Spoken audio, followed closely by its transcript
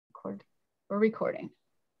record. We're recording.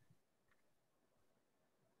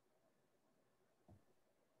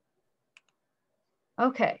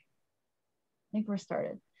 Okay, I think we're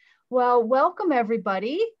started. Well, welcome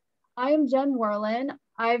everybody. I am Jen Werlin.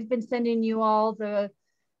 I've been sending you all the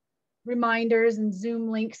reminders and Zoom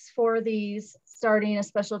links for these starting a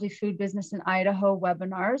specialty food business in Idaho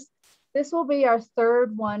webinars. This will be our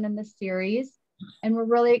third one in the series, and we're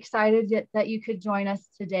really excited that you could join us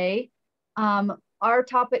today. Our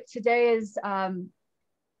topic today is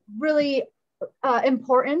really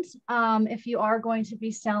important if you are going to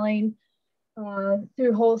be selling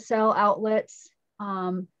through wholesale outlets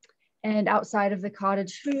and outside of the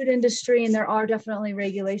cottage food industry. And there are definitely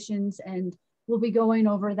regulations, and we'll be going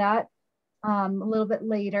over that a little bit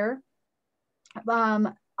later.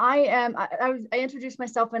 I introduced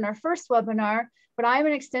myself in our first webinar, but I'm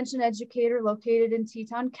an extension educator located in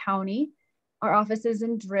Teton County. Our office is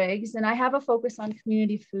in Driggs, and I have a focus on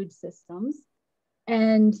community food systems.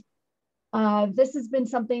 And this has been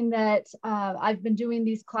something that I've been doing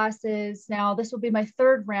these classes now. This will be my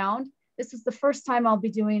third round. This is the first time I'll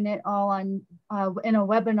be doing it all on in a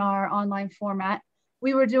webinar online format.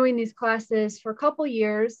 We were doing these classes for a couple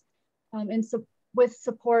years with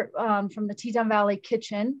support from the Teton Valley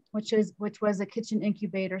Kitchen, which was a kitchen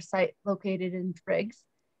incubator site located in Driggs.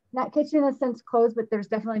 That kitchen has since closed, but there's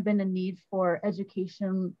definitely been a need for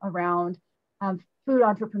education around food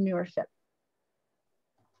entrepreneurship.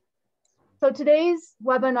 So today's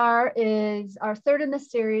webinar is our third in the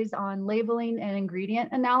series on labeling and ingredient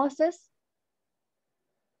analysis.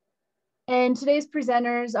 And today's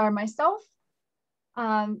presenters are myself.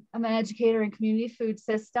 I'm an educator in community food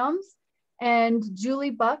systems, and Julie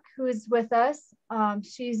Buck, who is with us.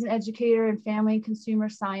 She's an educator in family and consumer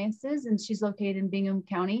sciences, and she's located in Bingham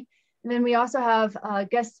County. And then we also have a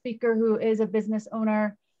guest speaker who is a business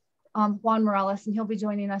owner, Juan Morales, and he'll be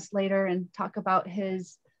joining us later and talk about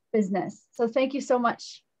his business. So thank you so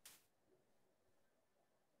much.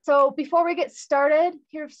 So before we get started,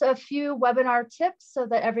 here's a few webinar tips so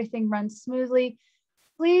that everything runs smoothly.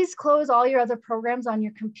 Please close all your other programs on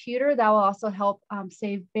your computer. That will also help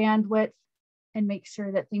save bandwidth and make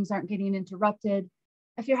sure that things aren't getting interrupted.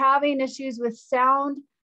 If you're having issues with sound,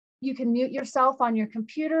 you can mute yourself on your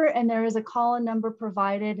computer, and there is a call-in number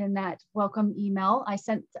provided in that welcome email. I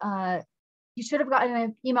sent, you should have gotten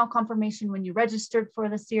an email confirmation when you registered for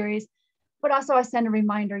the series, but also I sent a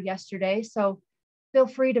reminder yesterday. So feel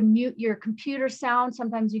free to mute your computer sound.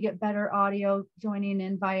 Sometimes you get better audio joining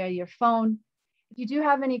in via your phone. If you do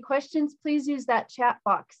have any questions, please use that chat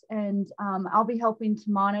box, and I'll be helping to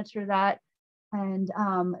monitor that. And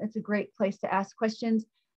it's a great place to ask questions.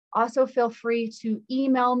 Also, feel free to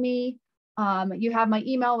email me. You have my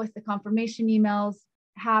email with the confirmation emails.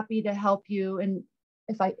 Happy to help you, and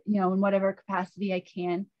if I, in whatever capacity I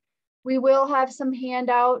can. We will have some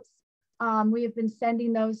handouts. We have been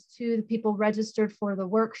sending those to the people registered for the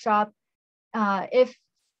workshop. If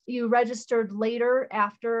you registered later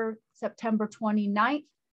after September 29th,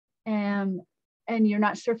 and you're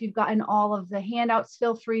not sure if you've gotten all of the handouts,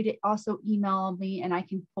 feel free to also email me and I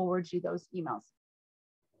can forward you those emails.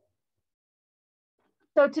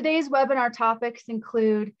 So today's webinar topics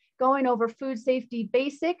include going over food safety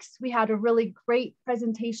basics. We had a really great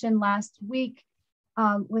presentation last week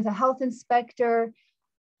with a health inspector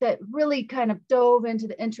that really kind of dove into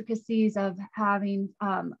the intricacies of having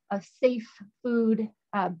a safe food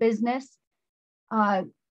business.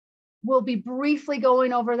 We'll be briefly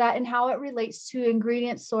going over that and how it relates to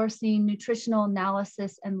ingredient sourcing, nutritional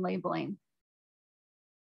analysis, and labeling.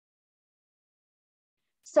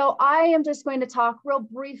 So I am just going to talk real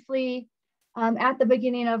briefly at the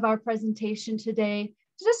beginning of our presentation today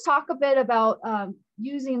to just talk a bit about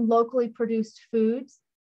using locally produced foods.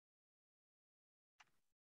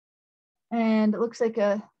 And it looks like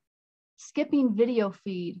a skipping video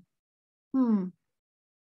feed.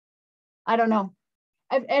 I don't know.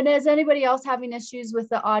 And is anybody else having issues with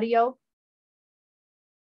the audio?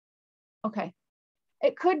 Okay.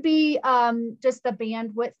 It could be just the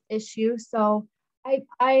bandwidth issue. So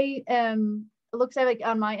I am, it looks like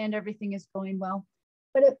on my end, everything is going well.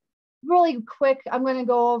 But really quick, I'm going to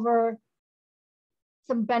go over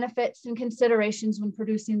some benefits and considerations when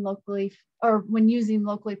producing locally, or when using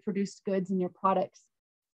locally produced goods in your products.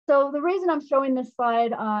 So the reason I'm showing this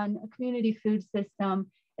slide on a community food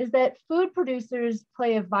system is that food producers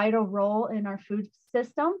play a vital role in our food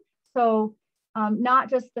system. So not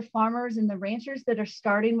just the farmers and the ranchers that are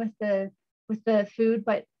starting with the food,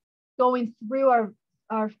 but going through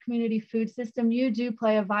our community food system, you do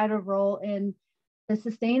play a vital role in the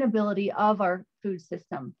sustainability of our food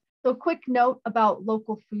system. So quick note about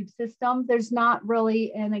local food system. There's not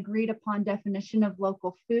really an agreed upon definition of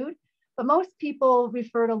local food, but most people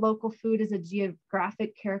refer to local food as a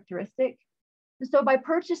geographic characteristic. And so by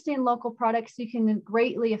purchasing local products, you can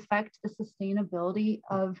greatly affect the sustainability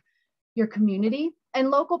of your community.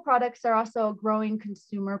 And local products are also growing in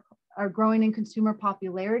consumer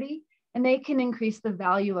popularity, and they can increase the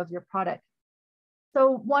value of your product. So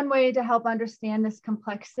one way to help understand this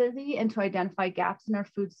complexity and to identify gaps in our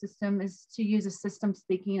food system is to use a systems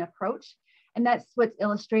thinking approach. And that's what's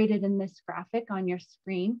illustrated in this graphic on your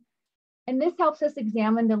screen. And this helps us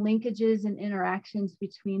examine the linkages and interactions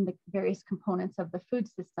between the various components of the food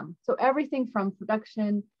system. So everything from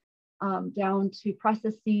production down to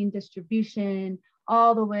processing, distribution,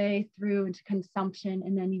 all the way through into consumption,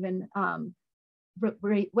 and then even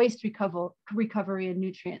waste recovery and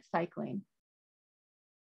nutrient cycling.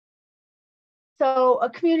 So a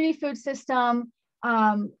community food system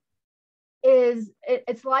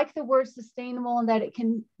it's like the word sustainable in that it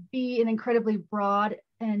can be an incredibly broad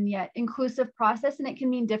and yet inclusive process, and it can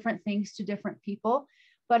mean different things to different people.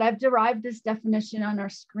 But I've derived this definition on our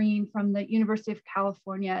screen from the University of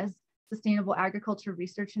California's Sustainable Agriculture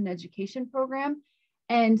Research and Education Program,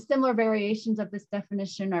 and similar variations of this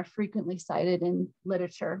definition are frequently cited in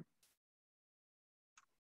literature.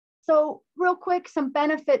 So real quick, some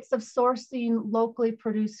benefits of sourcing locally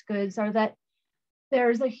produced goods are that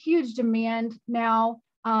there's a huge demand now.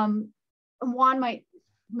 Juan might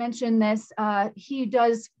mention this. He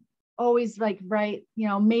does always write,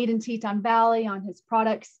 made in Teton Valley on his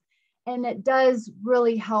products. And it does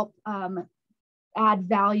really help add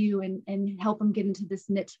value and help him get into this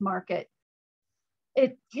niche market.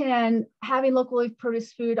 Having locally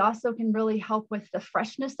produced food also can really help with the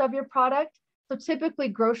freshness of your product. So typically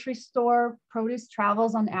grocery store produce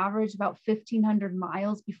travels on average about 1,500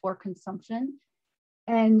 miles before consumption.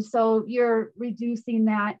 And so you're reducing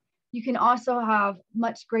that. You can also have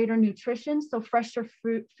much greater nutrition. So fresher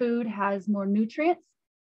food has more nutrients,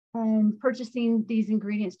 and purchasing these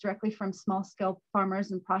ingredients directly from small scale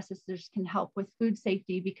farmers and processors can help with food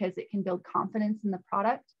safety because it can build confidence in the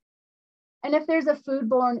product. And if there's a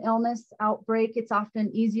foodborne illness outbreak, it's often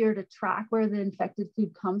easier to track where the infected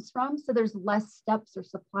food comes from. So there's less steps or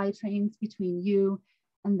supply chains between you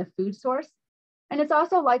and the food source. And it's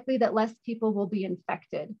also likely that less people will be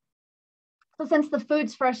infected. So since the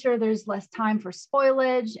food's fresher, there's less time for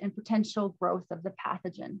spoilage and potential growth of the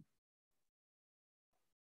pathogen.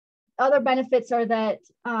 Other benefits are that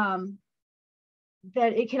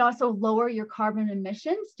it can also lower your carbon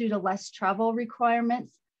emissions due to less travel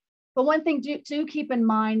requirements. But one thing do keep in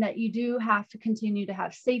mind that you do have to continue to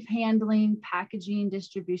have safe handling, packaging,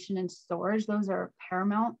 distribution, and storage. Those are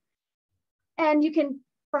paramount. And you can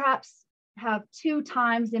perhaps have 2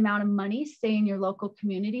 times the amount of money stay in your local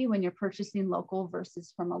community when you're purchasing local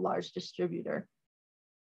versus from a large distributor.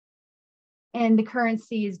 And the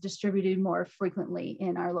currency is distributed more frequently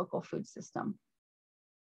in our local food system.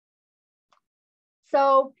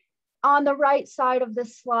 So on the right side of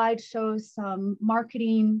this slide shows some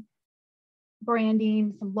marketing,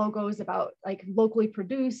 branding, some logos about locally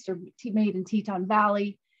produced or made in Teton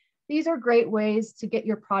Valley. These are great ways to get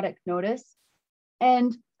your product noticed.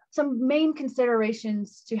 And some main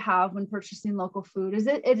considerations to have when purchasing local food is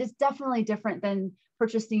it is definitely different than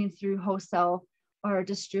purchasing through wholesale or a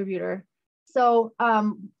distributor. So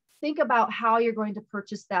think about how you're going to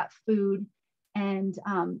purchase that food and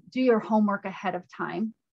do your homework ahead of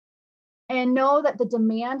time. And know that the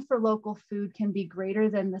demand for local food can be greater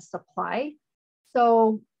than the supply.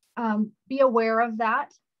 So be aware of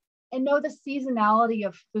that and know the seasonality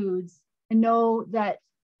of foods and know that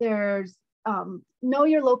know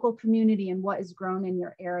your local community and what is grown in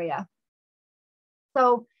your area.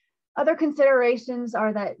 So other considerations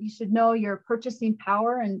are that you should know your purchasing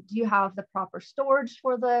power and do you have the proper storage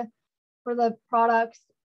for the products?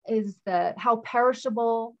 How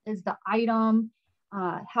perishable is the item?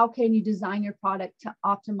 How can you design your product to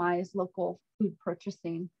optimize local food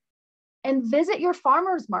purchasing? And visit your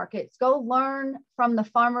farmers markets. Go learn from the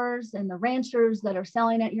farmers and the ranchers that are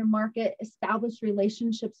selling at your market. Establish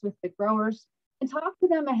relationships with the growers and talk to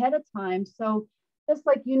them ahead of time. So just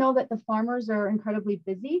like that the farmers are incredibly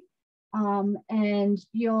busy and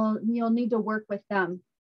you'll need to work with them.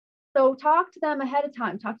 So talk to them ahead of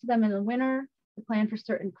time. Talk to them in the winter to plan for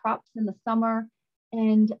certain crops in the summer.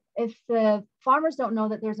 And if the farmers don't know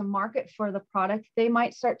that there's a market for the product, they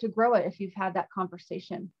might start to grow it if you've had that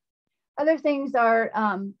conversation. Other things are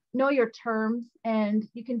know your terms, and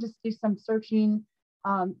you can just do some searching.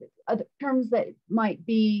 Other terms that might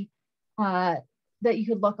be that you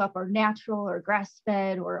could look up are natural or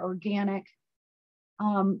grass-fed or organic.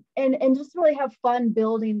 and just really have fun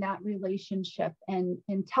building that relationship and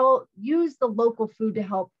use the local food to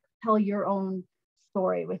help tell your own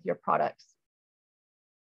story with your products.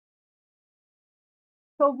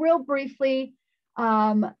 So real briefly,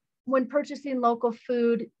 when purchasing local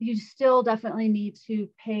food, you still definitely need to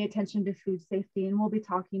pay attention to food safety, and we'll be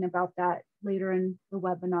talking about that later in the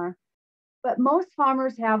webinar. But most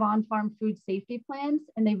farmers have on-farm food safety plans,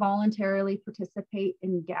 and they voluntarily participate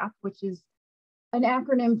in GAP, which is an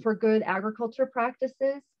acronym for Good Agriculture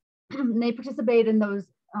Practices. They participate in those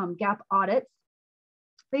GAP audits.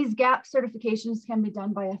 These GAP certifications can be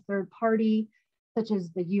done by a third party, such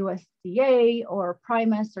as the USDA or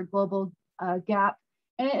Primus or Global GAP,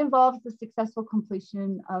 and it involves the successful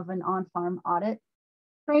completion of an on-farm audit.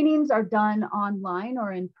 Trainings are done online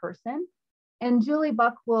or in person, and Julie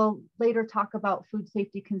Buck will later talk about food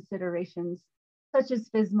safety considerations, such as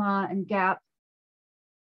FSMA and GAP.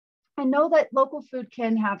 And know that local food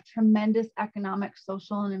can have tremendous economic,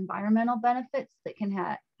 social, and environmental benefits that can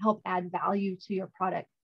help add value to your product.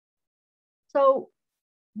 So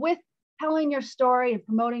with telling your story and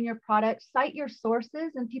promoting your product, cite your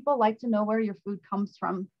sources, and people like to know where your food comes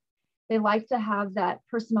from. They like to have that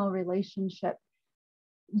personal relationship.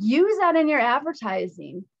 Use that in your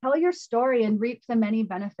advertising. Tell your story and reap the many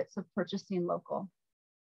benefits of purchasing local.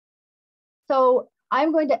 So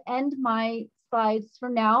I'm going to end my slides for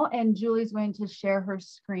now, and Julie's going to share her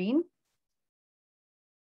screen.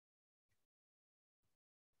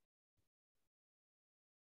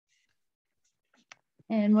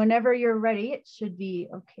 And whenever you're ready, it should be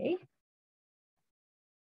okay.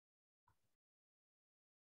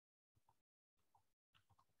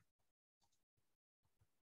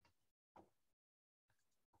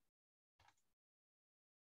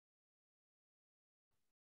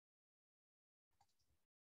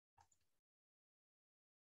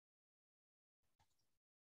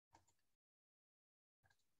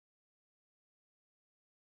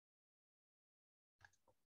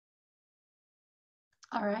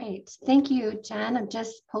 All right, thank you, Jen. I'm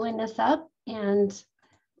just pulling this up and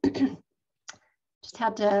just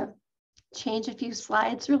had to change a few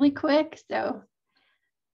slides really quick. So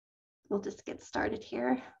we'll just get started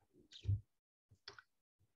here.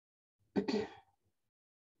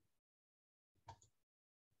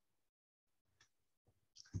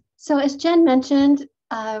 So as Jen mentioned,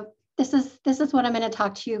 this is what I'm going to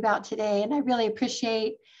talk to you about today, and I really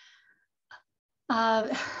appreciate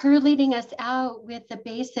her leading us out with the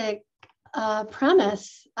basic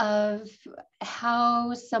premise of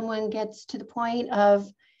how someone gets to the point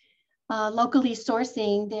of locally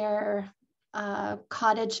sourcing their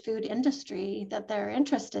cottage food industry that they're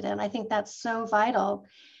interested in. I think that's so vital.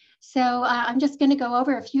 So I'm just going to go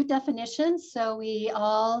over a few definitions so we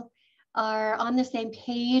all are on the same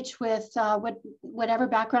page with whatever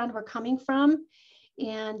background we're coming from,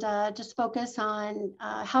 and just focus on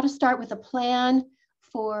how to start with a plan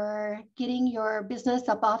for getting your business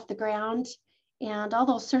up off the ground and all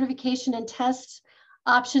those certification and test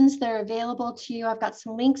options that are available to you. I've got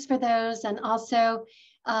some links for those, and also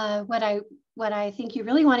what I think you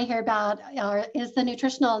really want to hear about is the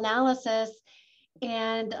nutritional analysis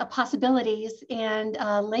and possibilities and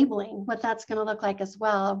labeling, what that's going to look like as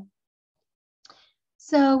well.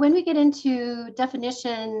 So when we get into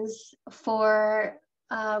definitions for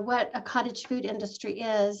what a cottage food industry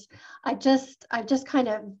is, I've just kind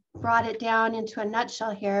of brought it down into a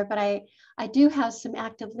nutshell here, but I do have some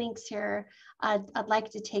active links here. I'd like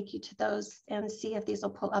to take you to those and see if these will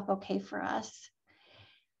pull up okay for us.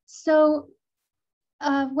 So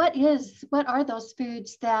what are those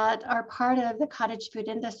foods that are part of the cottage food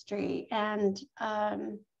industry? And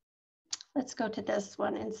let's go to this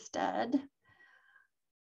one instead.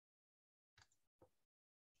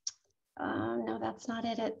 No, that's not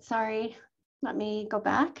it. Sorry. Let me go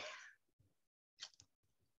back.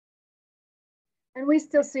 And we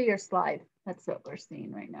still see your slide. That's what we're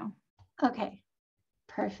seeing right now. Okay,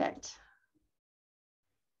 perfect.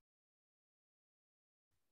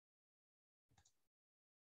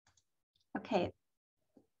 Okay.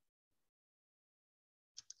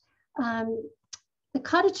 The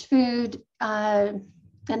cottage food, and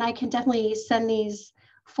I can definitely send these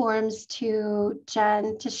forms to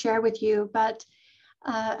Jen to share with you, but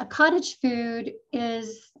a cottage food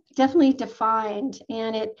is definitely defined,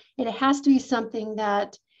 and it has to be something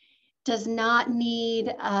that does not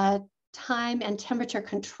need time and temperature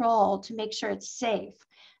control to make sure it's safe.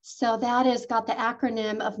 So that has got the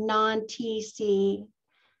acronym of non-TCS.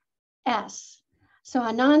 So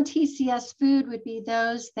a non-TCS food would be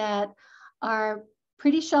those that are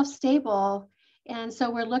pretty shelf stable And so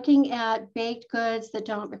we're looking at baked goods that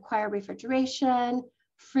don't require refrigeration,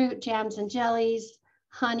 fruit, jams, and jellies,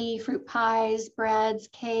 honey, fruit pies, breads,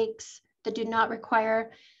 cakes that do not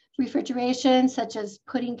require refrigeration, such as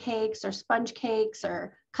pudding cakes or sponge cakes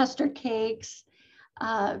or custard cakes.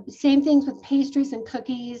 Same things with pastries and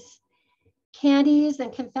cookies, candies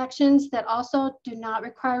and confections that also do not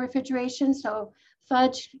require refrigeration. So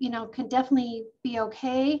fudge, can definitely be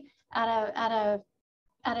okay at a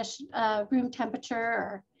room temperature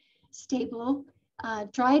or stable.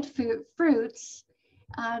 Dried fruits,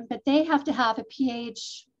 but they have to have a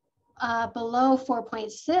pH below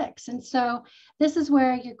 4.6. And so this is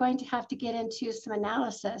where you're going to have to get into some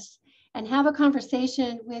analysis and have a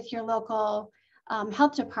conversation with your local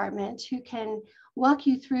health department, who can walk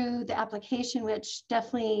you through the application, which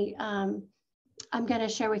definitely I'm going to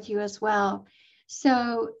share with you as well.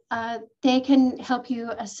 So they can help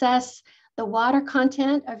you assess the water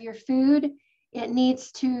content of your food. It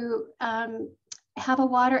needs to have a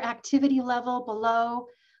water activity level below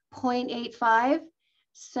 0.85.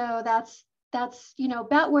 So that's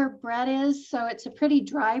about where bread is. So it's a pretty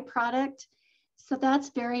dry product. So that's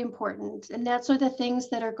very important. And that's are the things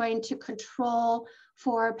that are going to control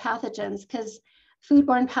for pathogens, because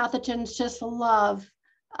foodborne pathogens just love,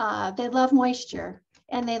 they love moisture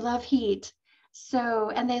and they love heat.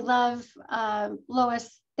 So, and they love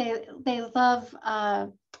they love a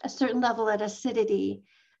certain level of acidity.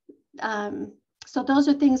 So those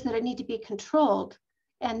are things that need to be controlled.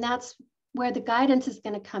 And that's where the guidance is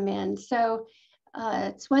going to come in. So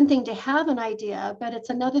it's one thing to have an idea, but it's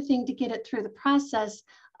another thing to get it through the process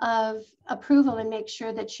of approval and make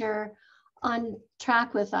sure that you're on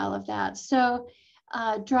track with all of that. So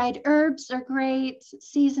dried herbs are great,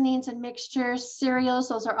 seasonings and mixtures, cereals,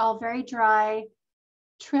 those are all very dry.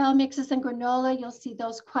 Trail mixes and granola, you'll see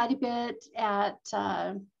those quite a bit at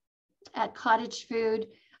cottage food,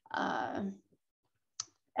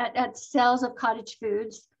 at sales of cottage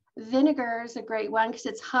foods. Vinegar is a great one because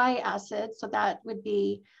it's high acid, so that would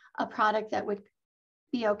be a product that would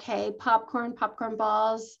be okay. Popcorn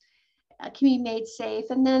balls can be made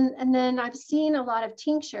safe. And then I've seen a lot of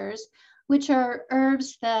tinctures, which are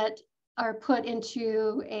herbs that are put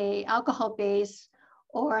into a alcohol base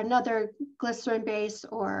or another glycerin base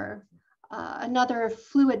or another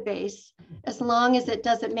fluid base. As long as it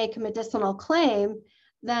doesn't make a medicinal claim,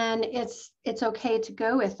 then it's okay to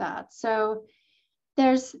go with that. So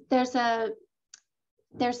there's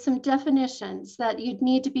some definitions that you'd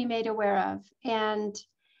need to be made aware of. And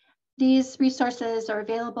these resources are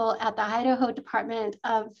available at the Idaho Department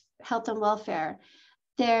of Health and Welfare.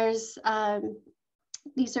 These are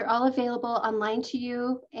all available online to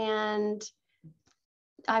you, and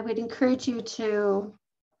I would encourage you to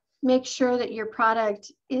make sure that your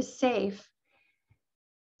product is safe.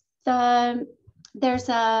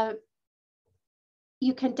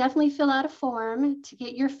 You can definitely fill out a form to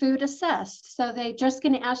get your food assessed. So they're just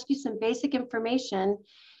going to ask you some basic information,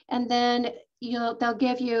 and then they'll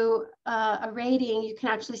give you a rating. You can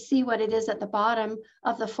actually see what it is at the bottom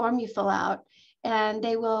of the form you fill out, and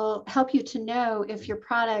they will help you to know if your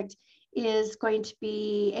product is going to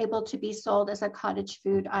be able to be sold as a cottage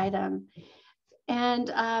food item.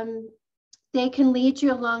 And they can lead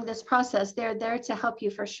you along this process. They're there to help you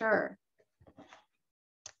for sure.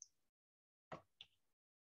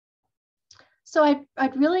 So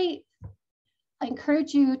I'd really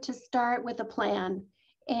encourage you to start with a plan.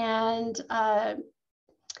 And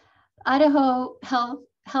Idaho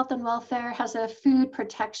Health and Welfare has a food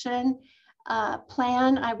protection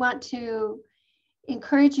plan. I want to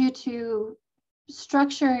encourage you to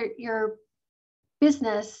structure your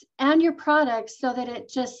business and your products so that it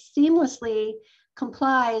just seamlessly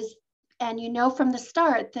complies, and you know from the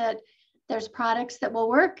start that there's products that will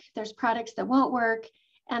work, there's products that won't work,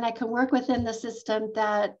 and I can work within the system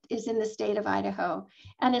that is in the state of Idaho.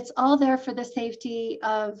 And it's all there for the safety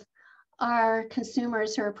of our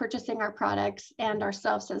consumers who are purchasing our products and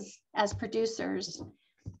ourselves as producers.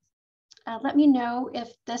 Let me know if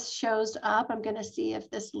this shows up. I'm going to see if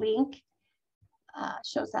this link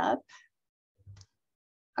shows up.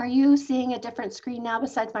 Are you seeing a different screen now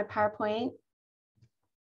besides my PowerPoint?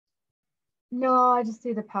 No, I just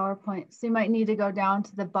see the PowerPoint. So you might need to go down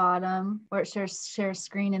to the bottom where it says share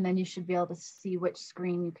screen, and then you should be able to see which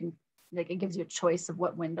screen you can, like it gives you a choice of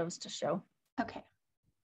what windows to show. Okay.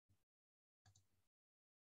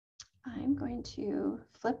 I'm going to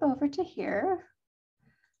flip over to here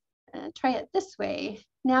and try it this way.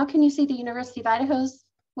 Now, can you see the University of Idaho's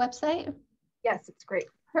website? Yes, it's great.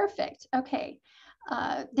 Perfect. Okay.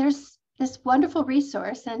 There's this wonderful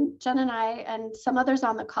resource, and Jen and I and some others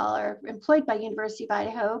on the call are employed by University of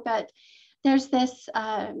Idaho, but there's this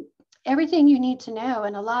everything you need to know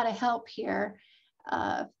and a lot of help here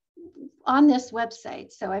on this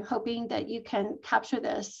website. So I'm hoping that you can capture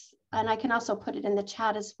this, and I can also put it in the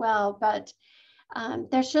chat as well. But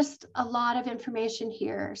there's just a lot of information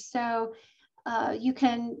here. So you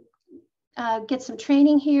can get some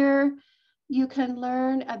training here. You can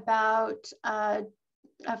learn about,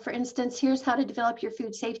 for instance, here's how to develop your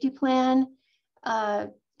food safety plan.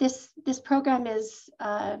 This program is,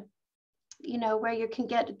 you know, where you can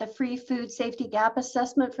get the free food safety gap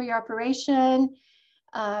assessment for your operation.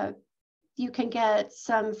 You can get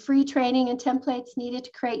some free training and templates needed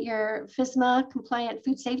to create your FSMA compliant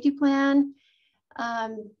food safety plan.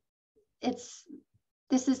 This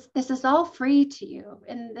is all free to you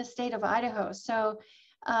in the state of Idaho. So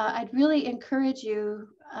I'd really encourage you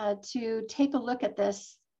to take a look at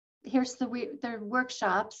this. Here's the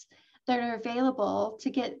workshops that are available to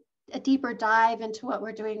get a deeper dive into what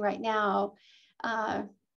we're doing right now.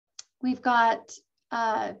 We've got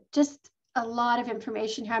just a lot of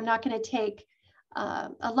information here. I'm not going to take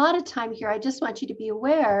a lot of time here. I just want you to be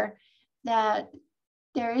aware that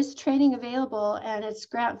there is training available and it's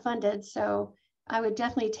grant funded. So I would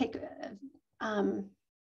definitely take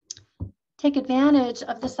advantage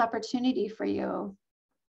of this opportunity for you.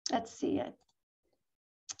 Let's see it.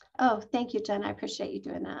 Oh, thank you, Jen. I appreciate you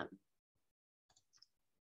doing that.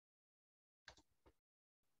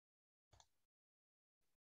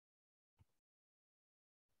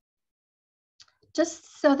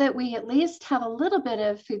 Just so that we at least have a little bit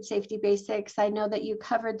of food safety basics. I know that you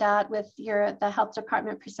covered that with the health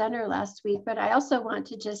department presenter last week, but I also want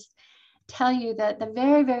to just tell you that the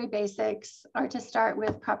very, very basics are to start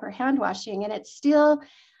with proper hand washing. And it's still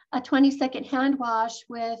a 20-second hand wash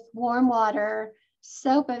with warm water,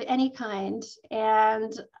 soap of any kind,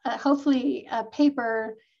 and hopefully a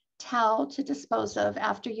paper towel to dispose of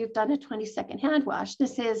after you've done a 20-second hand wash.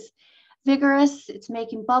 This is vigorous. It's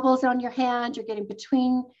making bubbles on your hand. You're getting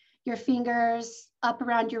between your fingers, up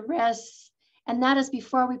around your wrists. And that is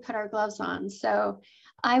before we put our gloves on. So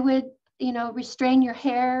I would, you know, restrain your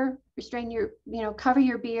hair, cover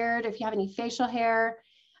your beard if you have any facial hair.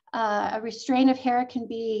 A restraint of hair can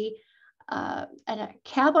be a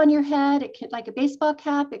cap on your head. It can, like a baseball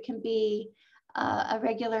cap. It can be a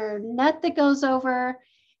regular net that goes over.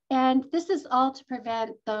 And this is all to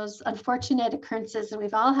prevent those unfortunate occurrences, and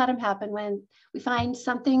we've all had them happen when we find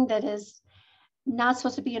something that is not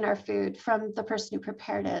supposed to be in our food from the person who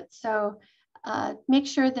prepared it. So make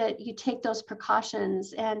sure that you take those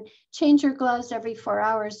precautions and change your gloves every 4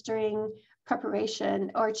 hours during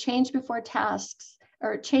preparation, or change before tasks,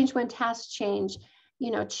 or change when tasks change.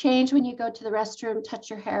 You know, change when you go to the restroom, touch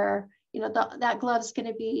your hair. You know, that glove's going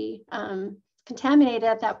to be contaminated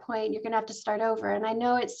at that point. You're going to have to start over. And I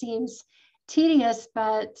know it seems tedious,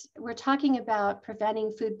 but we're talking about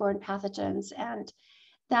preventing foodborne pathogens, and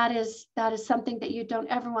that is something that you don't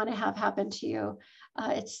ever want to have happen to you.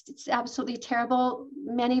 It's absolutely terrible.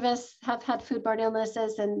 Many of us have had foodborne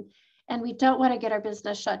illnesses, and we don't want to get our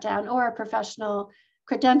business shut down or our professional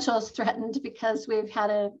credentials threatened because we've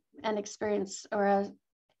had an experience or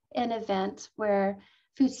an event where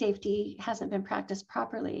food safety hasn't been practiced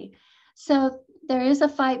properly. So there is a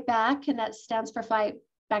fight back, and that stands for fight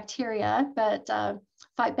bacteria, but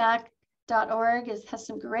fightback.org has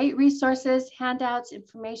some great resources, handouts,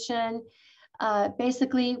 information.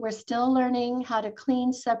 Basically, we're still learning how to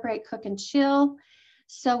clean, separate, cook, and chill.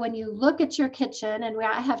 So when you look at your kitchen, and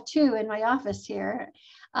I have two in my office here,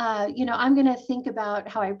 you know, I'm going to think about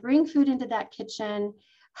how I bring food into that kitchen,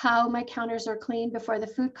 how my counters are clean before the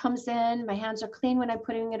food comes in, my hands are clean when I'm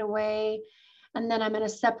putting it away. And then I'm going to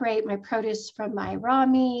separate my produce from my raw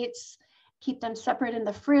meats, keep them separate in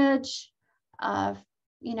the fridge,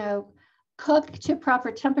 you know, cook to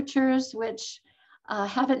proper temperatures, which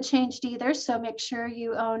haven't changed either. So make sure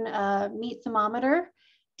you own a meat thermometer,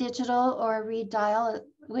 digital or read dial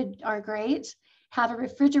are great. Have a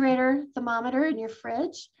refrigerator thermometer in your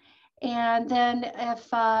fridge. And then if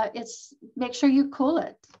make sure you cool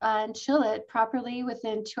it and chill it properly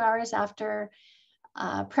within 2 hours after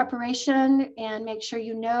preparation, and make sure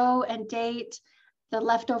you know and date the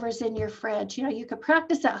leftovers in your fridge. You know, you could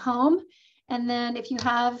practice at home, and then if you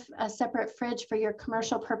have a separate fridge for your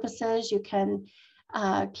commercial purposes, you can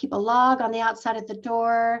keep a log on the outside of the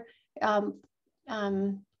door of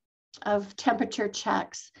temperature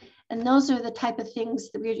checks. And those are the type of things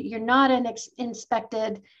that you're not an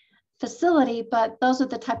inspected facility, but those are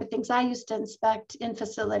the type of things I used to inspect in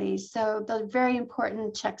facilities. So those are very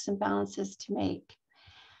important checks and balances to make.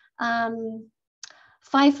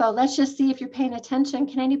 FIFO, let's just see if you're paying attention.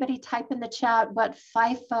 Can anybody type in the chat what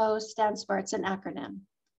FIFO stands for? It's an acronym.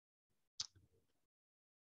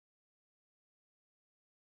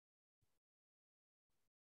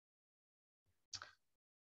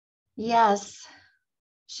 Yes,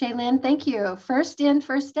 Shaylin, thank you. First in,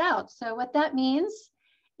 first out. So what that means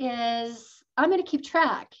is I'm going to keep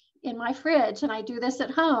track in my fridge, and I do this at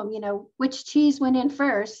home, which cheese went in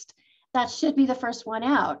first. That should be the first one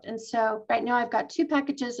out. And so right now I've got 2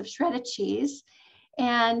 packages of shredded cheese,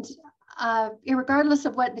 and regardless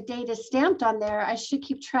of what the date is stamped on there, I should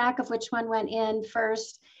keep track of which one went in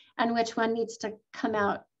first and which one needs to come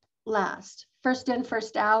out last. First in,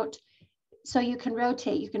 first out. So you can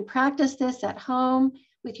rotate. You can practice this at home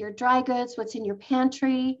with your dry goods, what's in your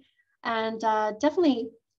pantry, and definitely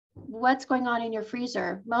what's going on in your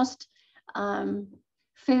freezer. Most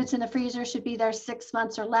foods in the freezer should be there 6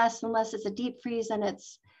 months or less, unless it's a deep freeze and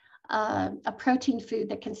it's a protein food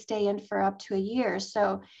that can stay in for up to a year.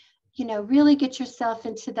 So, really get yourself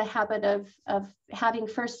into the habit of having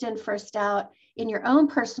first in, first out in your own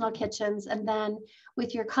personal kitchens. And then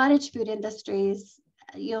with your cottage food industries,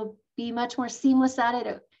 you'll be much more seamless at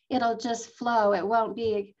it. It'll just flow. It won't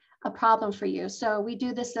be a problem for you. So we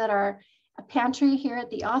do this at our pantry here at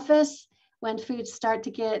the office. When foods start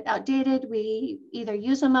to get outdated, we either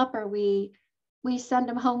use them up, or we send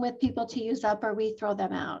them home with people to use up, or we throw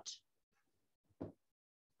them out.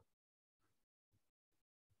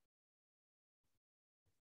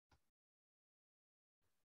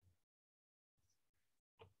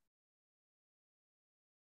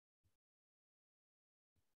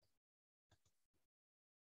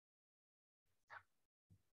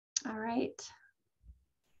 All right.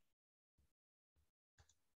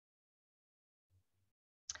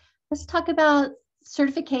 Let's talk about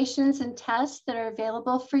certifications and tests that are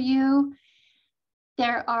available for you.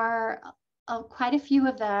 There are quite a few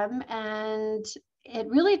of them, and it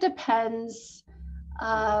really depends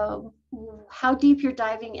how deep you're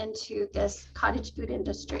diving into this cottage food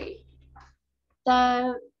industry.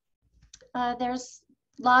 There's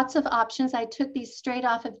lots of options. I took these straight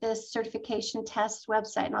off of this certification test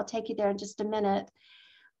website, and I'll take you there in just a minute.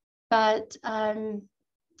 But a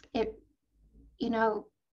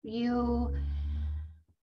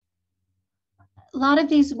lot of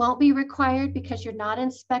these won't be required because you're not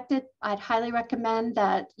inspected. I'd highly recommend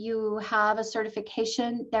that you have a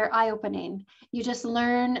certification. They're eye-opening. You just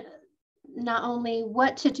learn not only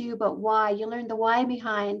what to do, but why. You learn the why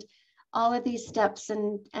behind all of these steps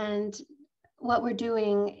and what we're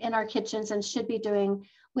doing in our kitchens and should be doing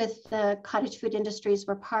with the cottage food industries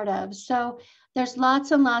we're part of. So there's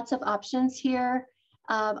lots and lots of options here.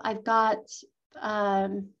 I've got,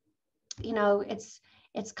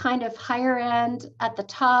 it's kind of higher end at the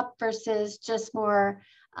top versus just more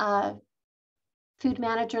food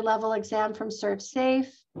manager level exam from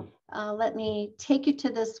ServSafe. Let me take you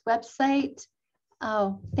to this website.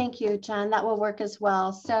 Oh, thank you, Jen. That will work as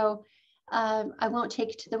well. So I won't take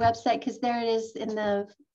you to the website because there it is in the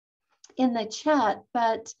chat,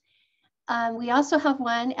 but we also have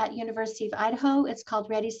one at University of Idaho. It's called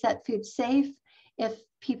Ready, Set, Food, Safe. If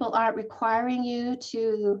people aren't requiring you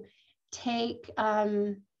to take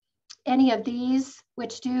any of these,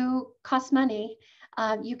 which do cost money,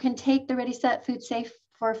 you can take the Ready, Set, Food, Safe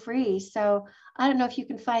for free. So I don't know if you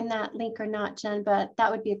can find that link or not, Jen, but that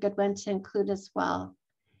would be a good one to include as well.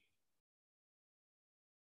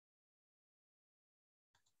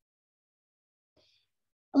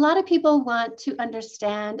 A lot of people want to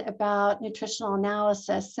understand about nutritional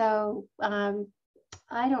analysis. So I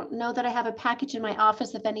don't know that I have a package in my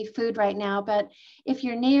office of any food right now, but if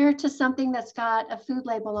you're near to something that's got a food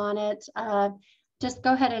label on it, just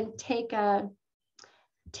go ahead and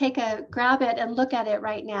grab it and look at it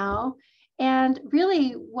right now. And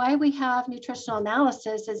really why we have nutritional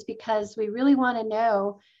analysis is because we really want to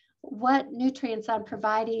know what nutrients I'm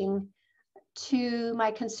providing to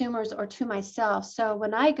my consumers or to myself. So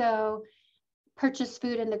when I go purchase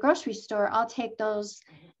food in the grocery store, I'll take those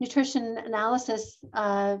nutrition analysis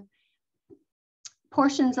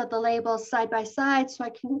portions of the labels side by side so I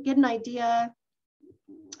can get an idea,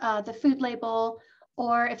 the food label,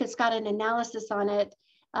 or if it's got an analysis on it.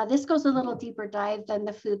 This goes a little deeper dive than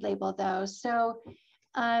the food label though. So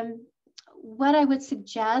what I would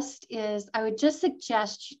suggest is, I would just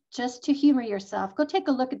suggest, just to humor yourself, go take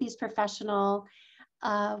a look at these professional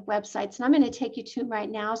websites. And I'm going to take you to them right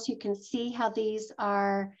now so you can see how these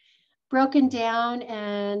are broken down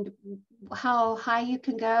and how high you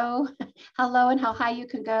can go, how low and how high you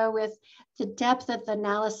can go with the depth of the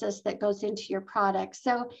analysis that goes into your product.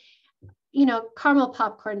 So, caramel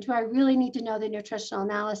popcorn, do I really need to know the nutritional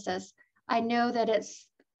analysis? I know that it's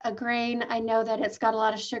a grain. I know that it's got a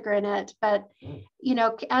lot of sugar in it, but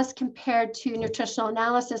as compared to nutritional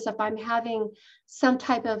analysis, if I'm having some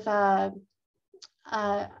type of a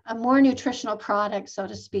more nutritional product, so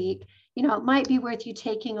to speak, you know, it might be worth you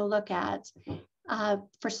taking a look at.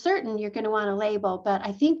 For certain, you're going to want a label, but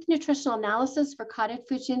I think nutritional analysis for cottage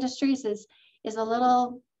food industries is a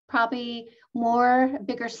little probably more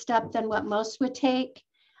bigger step than what most would take.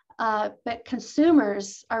 But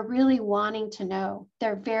consumers are really wanting to know.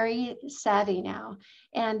 They're very savvy now,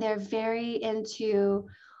 and they're very into,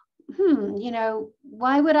 you know,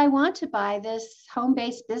 why would I want to buy this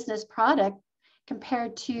home-based business product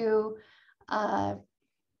compared to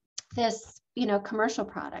this, you know, commercial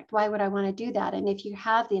product? Why would I want to do that? And if you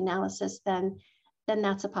have the analysis, then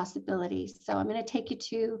that's a possibility. So I'm going to take you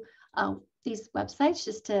to these websites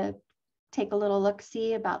just to take a little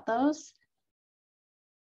look-see about those.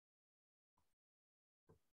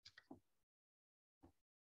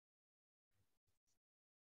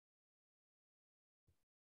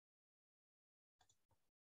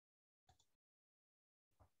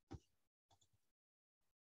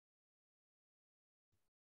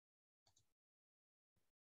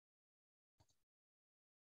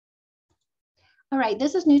 All right,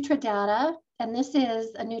 this is NutriData, and this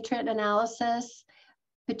is a nutrient analysis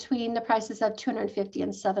between the prices of $250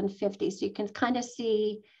 and $750. So you can kind of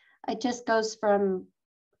see it just goes from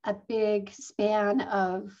a big span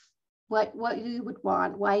of what you would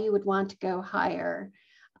want, why you would want to go higher.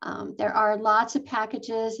 There are lots of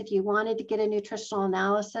packages if you wanted to get a nutritional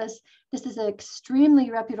analysis. This is an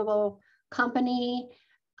extremely reputable company.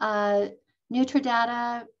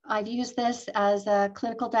 NutriData, I've used this as a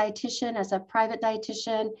clinical dietitian, as a private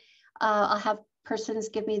dietitian. I'll have persons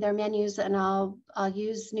give me their menus and I'll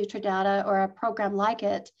use NutriData or a program like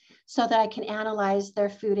it so that I can analyze their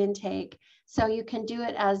food intake. So you can do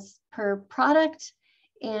it as per product,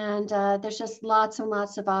 and there's just lots and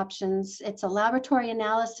lots of options. It's a laboratory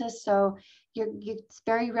analysis, so it's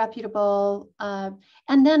very reputable.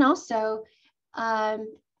 And then also,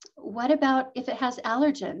 what about if it has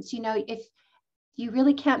allergens? You know, if you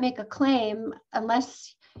really can't make a claim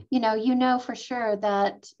unless you know for sure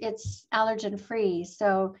that it's allergen free.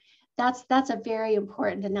 So that's a very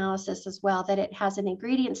important analysis as well, that it has an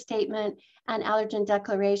ingredient statement, and allergen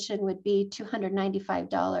declaration would be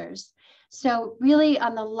 $295. So really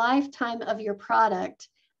on the lifetime of your product,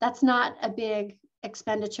 that's not a big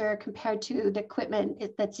expenditure compared to the equipment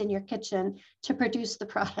that's in your kitchen to produce the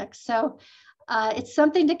product. So it's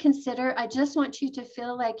something to consider. I just want you to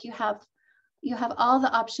feel like you have all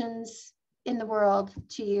the options in the world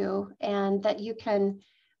to you, and that you can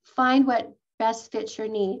find what best fits your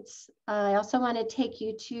needs. I also want to take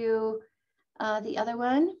you to the other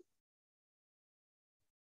one.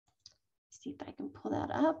 See if I can pull that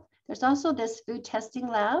up. There's also this food testing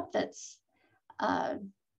lab that's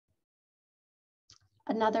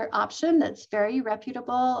another option that's very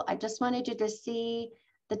reputable. I just wanted you to see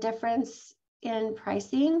the difference in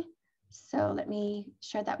pricing. So let me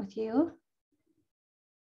share that with you.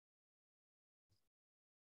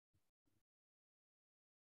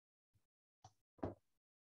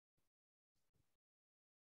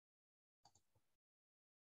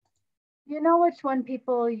 Do you know which one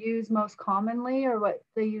people use most commonly, or what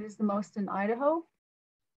they use the most in Idaho?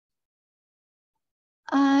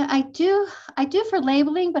 I do for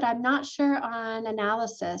labeling, but I'm not sure on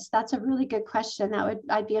analysis. That's a really good question.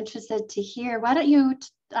 I'd be interested to hear. Why don't you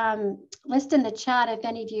list in the chat if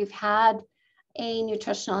any of you have had a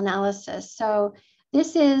nutritional analysis? So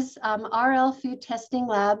this is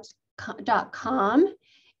rlfoodtestinglabs.com,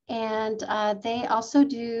 and they also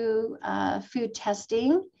do food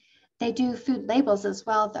testing. They do food labels as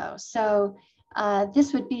well, though. So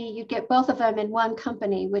this would be, you get both of them in one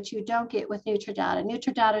company, which you don't get with NutriData.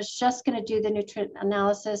 NutriData is just going to do the nutrient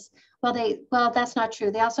analysis. Well, that's not true.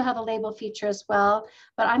 They also have a label feature as well,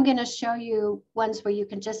 but I'm going to show you ones where you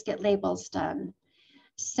can just get labels done.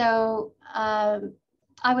 So I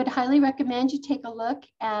would highly recommend you take a look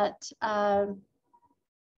at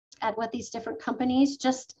what these different companies,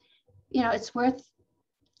 just, you know, it's worth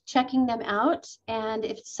checking them out. And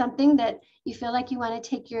if it's something that you feel like you want to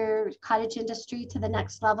take your cottage industry to the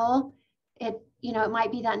next level, it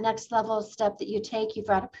might be that next level step that you take. You've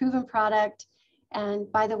got a proven product.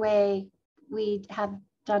 And by the way, we have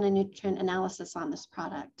done a nutrient analysis on this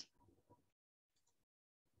product.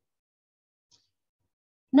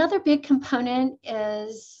 Another big component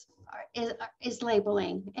is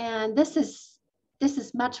labeling. And this is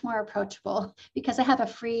much more approachable because I have a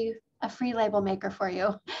free label maker for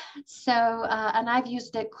you. So, and I've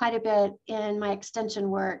used it quite a bit in my extension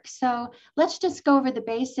work. So let's just go over the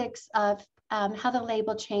basics of how the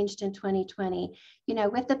label changed in 2020. You know,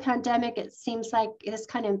 with the pandemic, it seems like it has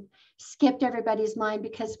kind of skipped everybody's mind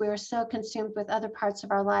because we were so consumed with other parts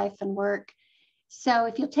of our life and work. So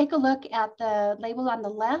if you'll take a look at the label on the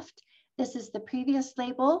left, This is the previous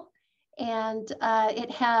label, and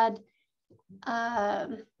it had,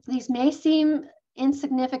 these may seem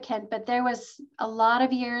insignificant, but there was a lot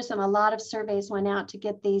of years and a lot of surveys went out to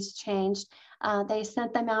get these changed. They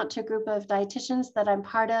sent them out to a group of dietitians that I'm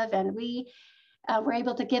part of, and we were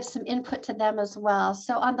able to give some input to them as well.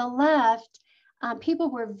 So on the left,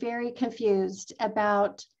 people were very confused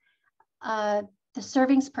about the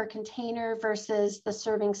servings per container versus the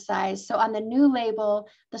serving size. So on the new label,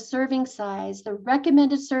 the serving size, the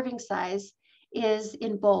recommended serving size is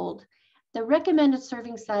in bold. The recommended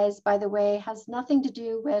serving size, by the way, has nothing to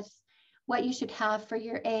do with what you should have for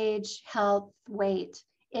your age, health, weight.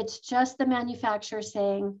 It's just the manufacturer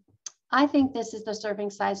saying, I think this is the serving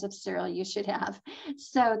size of cereal you should have.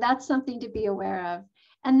 So that's something to be aware of.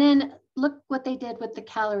 And then look what they did with the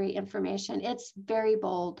calorie information. It's very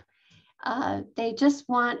bold. They just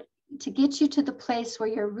want to get you to the place where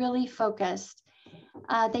you're really focused.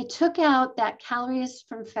 They took out that calories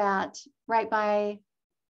from fat right by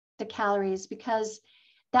the calories because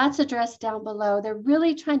that's addressed down below. They're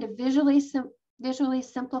really trying to visually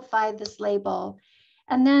simplify this label.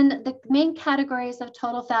 And then the main categories of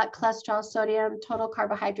total fat, cholesterol, sodium, total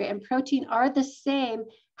carbohydrate, and protein are the same.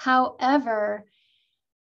 However,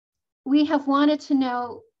 we have wanted to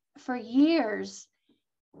know for years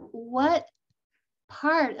what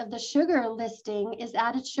part of the sugar listing is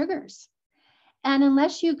added sugars. And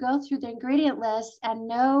unless you go through the ingredient list and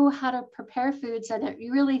know how to prepare foods and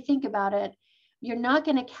you really think about it, you're not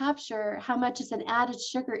going to capture how much is an added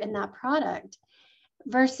sugar in that product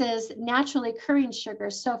versus naturally occurring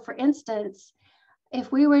sugars. So for instance,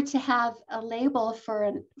 if we were to have a label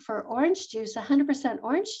for orange juice, 100%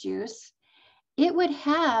 orange juice, it would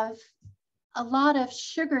have a lot of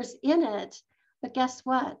sugars in it, but guess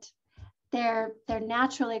what? They're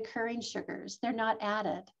naturally occurring sugars. They're not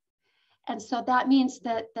added. And so that means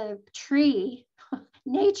that the tree,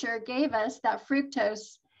 nature gave us that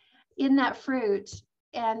fructose in that fruit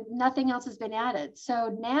and nothing else has been added.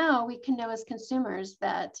 So now we can know as consumers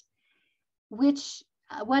that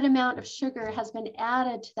what amount of sugar has been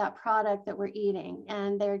added to that product that we're eating.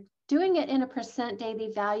 And they're doing it in a percent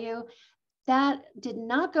daily value. That did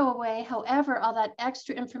not go away. However, all that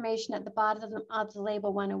extra information at the bottom of the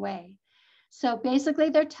label went away. So basically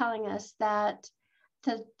they're telling us that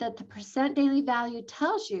the percent daily value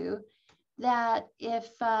tells you that if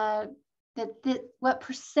what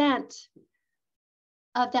percent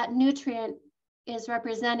of that nutrient is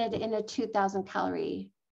represented in a 2,000 calorie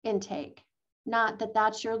intake. Not that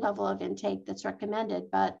that's your level of intake that's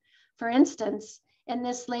recommended, but for instance, in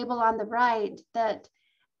this label on the right, that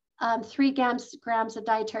 3 grams of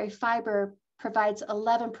dietary fiber provides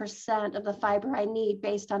 11% of the fiber I need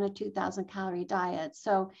based on a 2,000 calorie diet.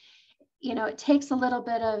 So, you know, it takes a little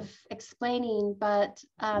bit of explaining, but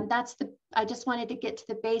I just wanted to get to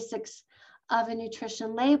the basics of a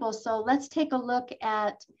nutrition label. So let's take a look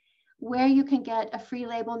at where you can get a free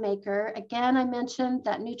label maker. Again, I mentioned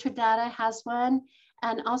that NutriData has one,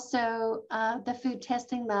 and also the Food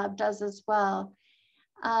Testing Lab does as well.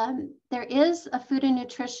 There is a food and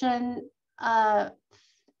nutrition, the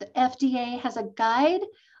FDA has a guide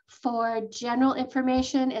for general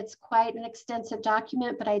information. It's quite an extensive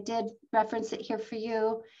document, but I did reference it here for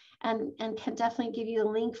you and can definitely give you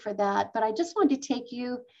a link for that. But I just wanted to take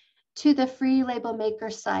you to the free label maker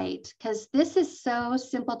site because this is so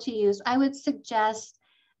simple to use. I would suggest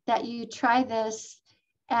that you try this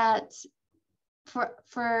for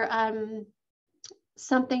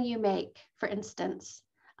something you make, for instance.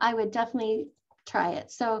 I would definitely try it.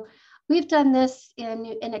 So we've done this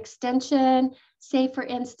in an extension. Say, for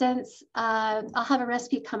instance, I'll have a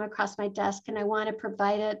recipe come across my desk and I want to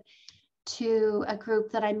provide it to a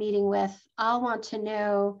group that I'm meeting with. I'll want to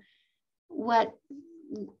know what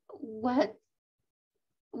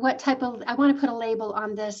type of, I want to put a label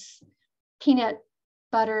on this peanut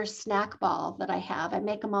butter snack ball that I have. I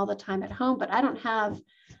make them all the time at home, but I don't have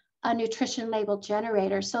a nutrition label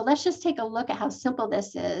generator. So let's just take a look at how simple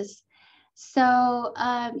this is. So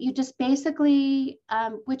you just basically,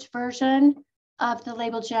 which version of the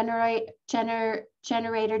label generator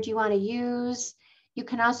do you want to use? You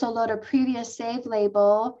can also load a previous save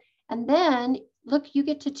label. And then look, you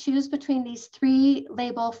get to choose between these 3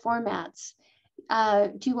 label formats.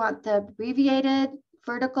 Do you want the abbreviated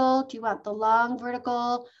vertical? Do you want the long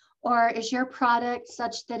vertical? Or is your product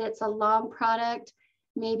such that it's a long product?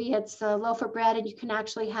 Maybe it's a loaf of bread and you can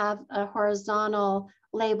actually have a horizontal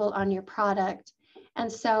label on your product.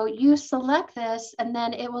 And so you select this and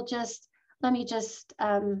then it will just, let me just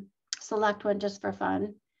select one just for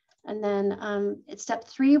fun. And then step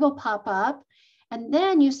 3 will pop up and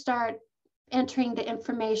then you start entering the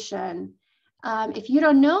information. If you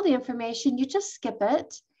don't know the information, you just skip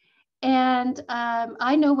it. And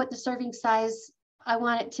I know what the serving size, I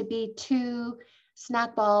want it to be 2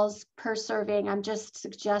 snack balls per serving. I'm just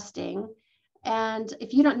suggesting. And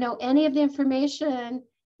if you don't know any of the information,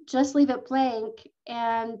 just leave it blank,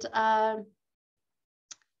 and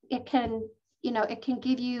it can, it can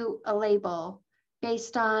give you a label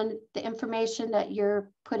based on the information that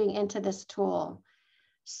you're putting into this tool.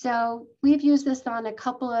 So we've used this on a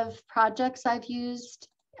couple of projects I've used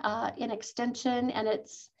in extension, and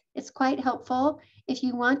it's quite helpful. If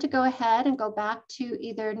you want to go ahead and go back to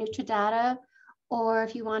either NutriData, or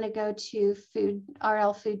if you want to go to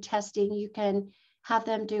RL food testing, you can have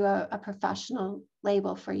them do a professional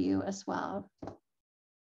label for you as well.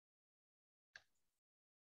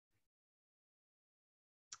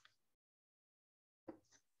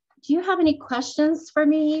 Do you have any questions for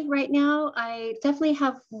me right now? I definitely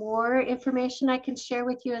have more information I can share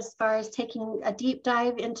with you as far as taking a deep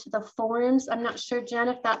dive into the forms. I'm not sure, Jen,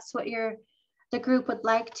 if that's what the group would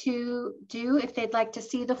like to do. If they'd like to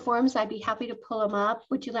see the forms, I'd be happy to pull them up.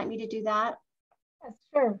 Would you like me to do that? Yes,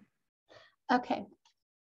 sure. Okay.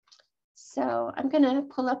 So I'm going to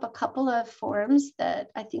pull up a couple of forms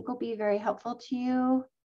that I think will be very helpful to you.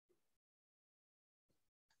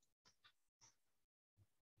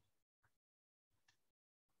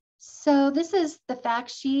 So this is the fact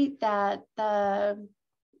sheet that the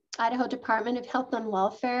Idaho Department of Health and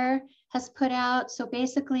Welfare has put out. So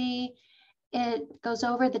basically, it goes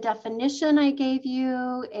over the definition I gave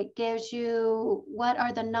you. It gives you what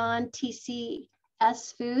are the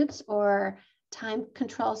non-TCS foods, or time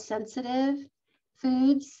control sensitive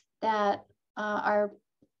foods, that are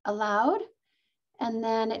allowed. And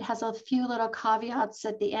then it has a few little caveats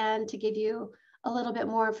at the end to give you a little bit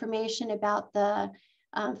more information about the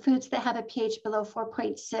foods that have a pH below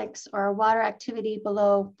 4.6 or a water activity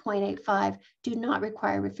below 0.85 do not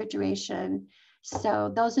require refrigeration.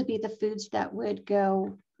 So those would be the foods that would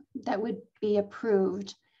be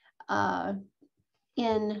approved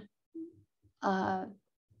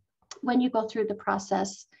when you go through the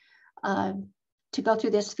process to go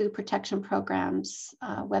through this food protection program's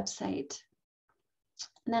website.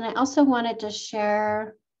 And then I also wanted to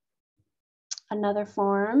share another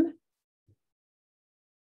form.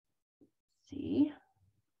 Let's see.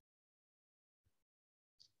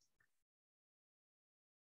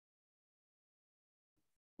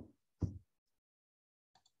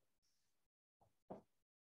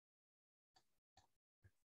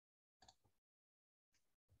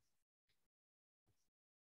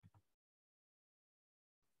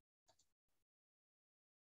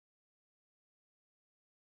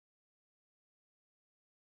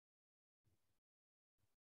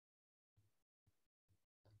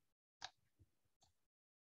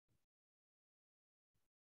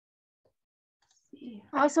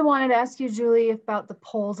 I also wanted to ask you, Julie, about the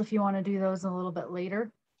polls, if you want to do those a little bit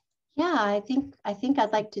later. Yeah, I think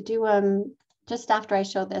I'd like to do them just after I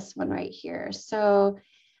show this one right here. So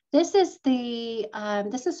this is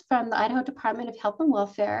this is from the Idaho Department of Health and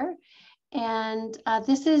Welfare, and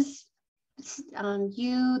this is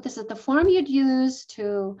the form you'd use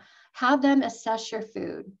to have them assess your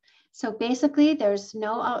food. So basically, there's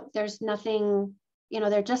nothing.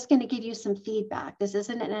 They're just going to give you some feedback. This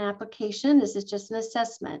isn't an application. This is just an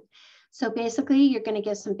assessment. So basically, you're going to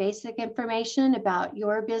give some basic information about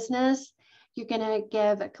your business. You're going to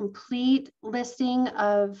give a complete listing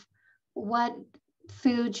of what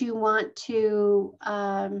foods you want to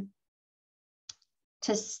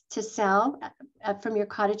sell from your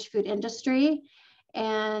cottage food industry.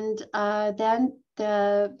 And then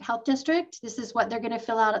the health district, this is what they're going to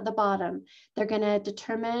fill out at the bottom. They're going to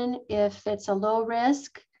determine if it's a low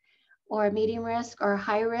risk or a medium risk or a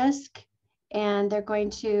high risk. And they're going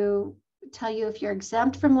to tell you if you're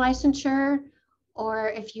exempt from licensure,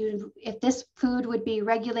 or if this food would be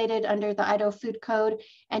regulated under the Idaho Food Code,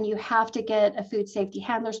 and you have to get a food safety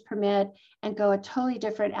handler's permit and go a totally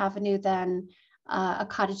different avenue than a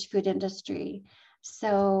cottage food industry.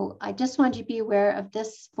 So I just want you to be aware of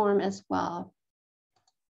this form as well.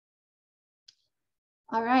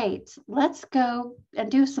 All right, let's go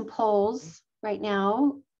and do some polls right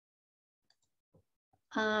now.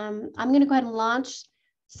 I'm going to go ahead and launch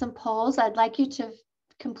some polls. I'd like you to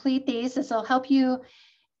complete these. This will help you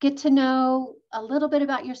get to know a little bit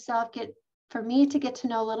about yourself, for me to get to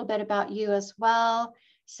know a little bit about you as well.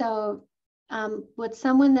 So would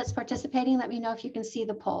someone that's participating let me know if you can see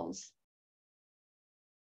the polls?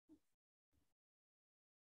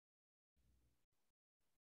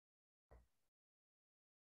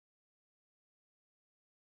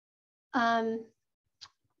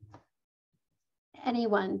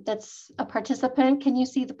 anyone that's a participant, can you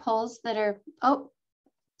see the polls that are, oh,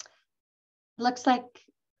 looks like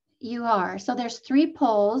you are. So there's 3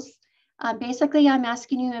 polls. Basically, I'm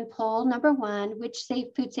asking you in poll number 1, which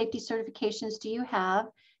food safety certifications do you have?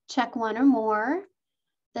 Check 1 or more.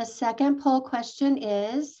 The second poll question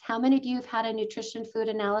is, how many of you have had a nutrition food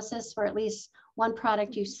analysis for at least one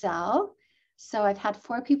product you sell? So I've had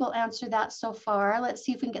 4 people answer that so far. Let's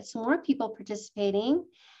see if we can get some more people participating.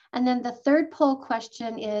 And then the third poll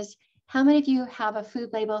question is, how many of you have a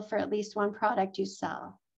food label for at least one product you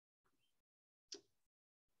sell?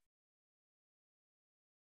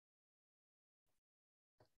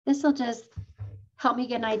 This will just help me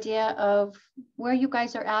get an idea of where you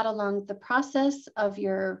guys are at along the process of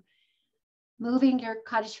your moving your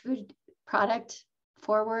cottage food product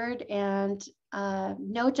forward, and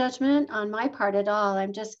no judgment on my part at all.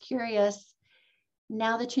 I'm just curious,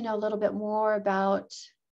 now that you know a little bit more about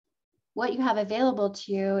what you have available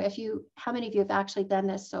to you, how many of you have actually done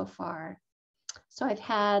this so far? So I've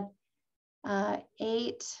had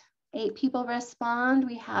 8 people respond.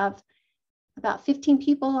 We have about 15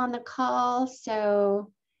 people on the call,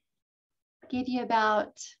 so give you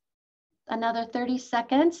about another 30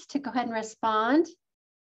 seconds to go ahead and respond.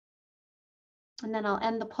 And then I'll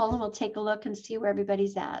end the poll and we'll take a look and see where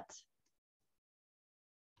everybody's at.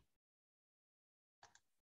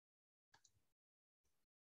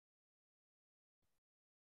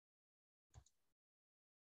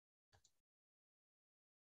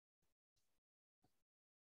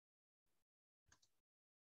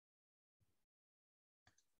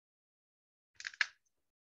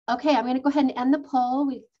 Okay, I'm going to go ahead and end the poll.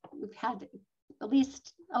 We've had at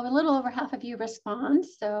least a little over half of you respond,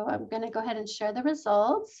 so I'm going to go ahead and share the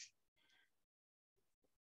results.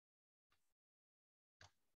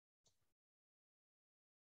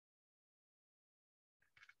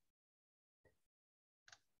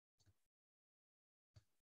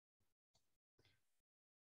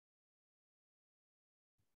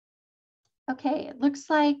 Okay, it looks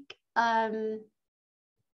like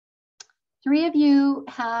 3 of you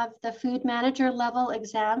have the food manager level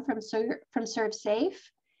exam from ServSafe,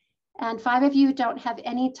 and 5 of you don't have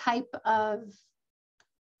any type of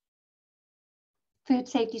food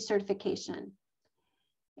safety certification.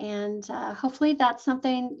 And hopefully that's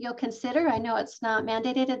something you'll consider. I know it's not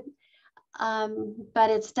mandated, but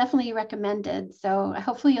it's definitely recommended. So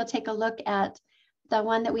hopefully you'll take a look at the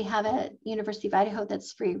one that we have at University of Idaho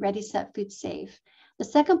that's free, Ready, Set, Food Safe. The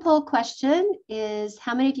second poll question is,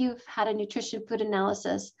 how many of you have had a nutrition food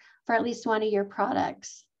analysis for at least one of your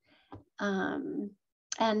products? And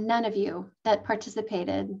none of you that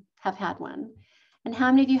participated have had one. And how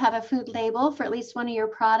many of you have a food label for at least one of your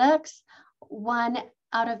products? 1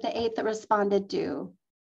 out of the 8 that responded do.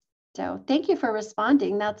 So thank you for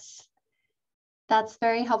responding. That's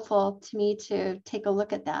very helpful to me to take a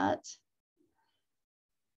look at that.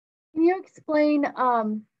 Can you explain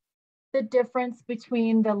the difference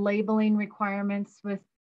between the labeling requirements with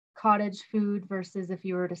cottage food versus if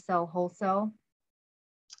you were to sell wholesale?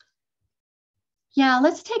 Yeah,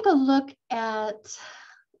 let's take a look at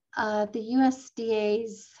the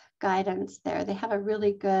USDA's guidance there. They have a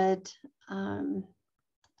really good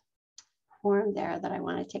form there that I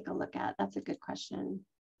want to take a look at. That's a good question.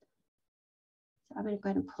 So I'm going to go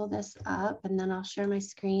ahead and pull this up and then I'll share my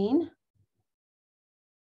screen.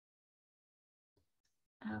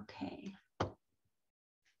 Okay.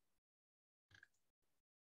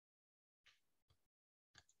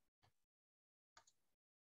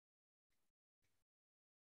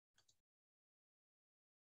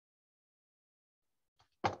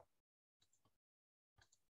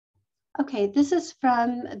 Okay, this is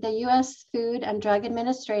from the U.S. Food and Drug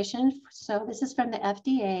Administration. So this is from the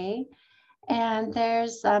FDA. And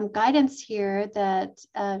there's guidance here that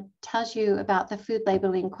tells you about the food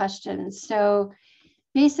labeling questions. So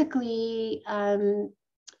basically,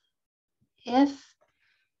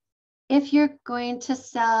 if you're going to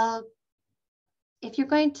sell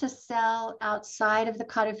outside of the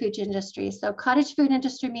cottage food industry, so cottage food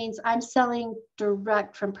industry means I'm selling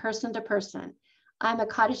direct from person to person. I'm a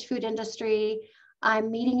cottage food industry.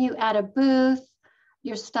 I'm meeting you at a booth.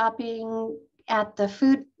 You're stopping at the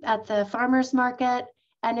farmer's market,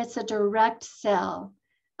 and it's a direct sale.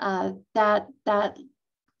 The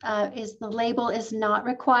label is not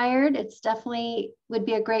required. It's definitely would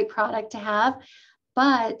be a great product to have.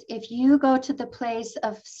 But if you go to the place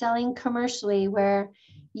of selling commercially where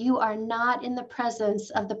you are not in the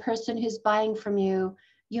presence of the person who's buying from you,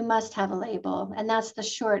 you must have a label. And that's the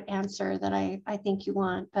short answer that I think you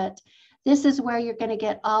want. But this is where you're going to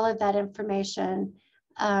get all of that information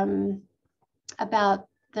about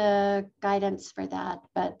the guidance for that,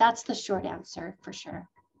 but that's the short answer for sure.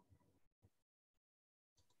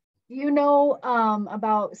 Do you know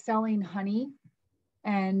about selling honey?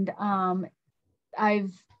 And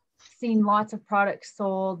I've seen lots of products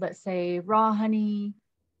sold that say raw honey.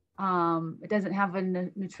 It doesn't have a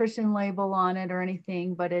nutrition label on it or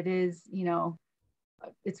anything, but it is, you know,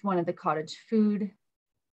 it's one of the cottage foods.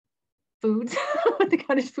 The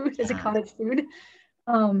cottage food is a cottage food.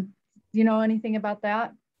 Do you know anything about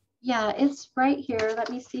that? Yeah, it's right here. Let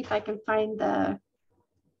me see if I can find the.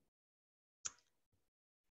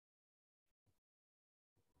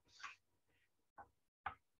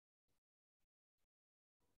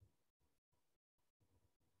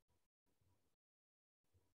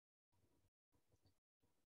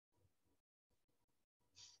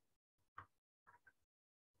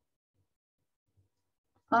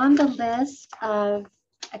 On the list of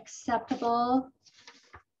acceptable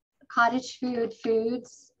cottage food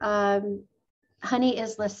foods, honey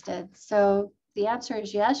is listed. So the answer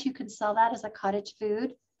is yes, you can sell that as a cottage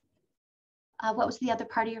food. What was the other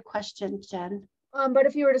part of your question, Jen? But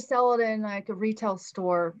if you were to sell it in like a retail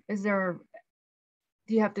store, do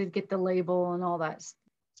you have to get the label and all that?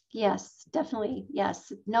 Yes, definitely.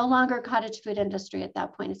 Yes. No longer cottage food industry at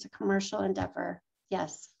that point. It's a commercial endeavor.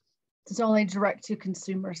 Yes. It's only direct to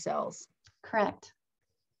consumer sales. Correct.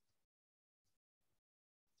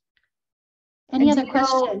 Any other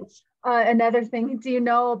questions? Another thing, do you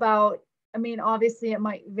know about, I mean, obviously it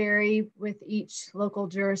might vary with each local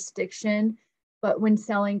jurisdiction, but when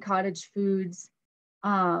selling cottage foods,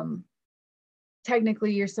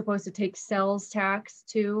 technically you're supposed to take sales tax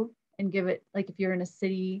too and give it, like if you're in a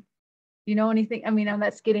city, you know anything? I mean,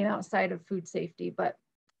 that's getting outside of food safety, but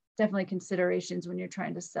definitely considerations when you're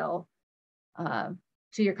trying to sell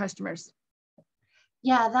to your customers.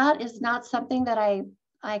 Yeah, that is not something that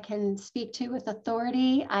I can speak to with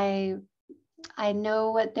authority. I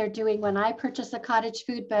know what they're doing when I purchase a cottage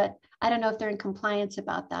food, but I don't know if they're in compliance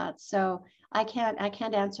about that. So I can't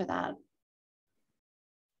answer that.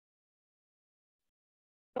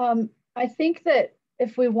 I think that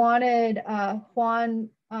if we wanted, Juan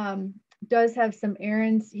does have some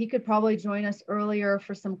errands. He could probably join us earlier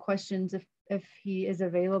for some questions if he is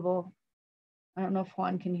available. I don't know if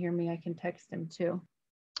Juan can hear me. I can text him too.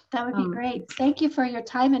 That would be great. Thank you for your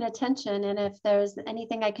time and attention. And if there's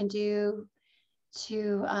anything I can do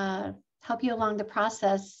to help you along the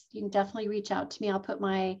process, you can definitely reach out to me. I'll put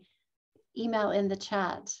my email in the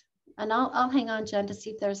chat. And I'll hang on, Jen, to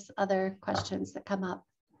see if there's other questions that come up.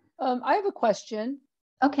 I have a question.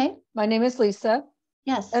 Okay. My name is Lisa.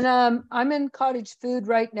 Yes. And I'm in cottage food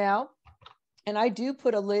right now. And I do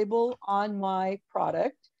put a label on my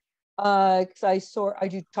product because I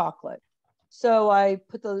do chocolate. So I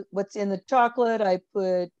put what's in the chocolate, I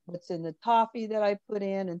put what's in the toffee that I put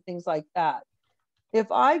in and things like that.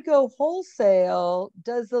 If I go wholesale,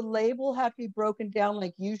 does the label have to be broken down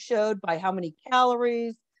like you showed by how many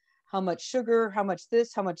calories, how much sugar, how much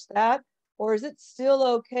this, how much that? Or is it still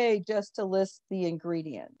okay just to list the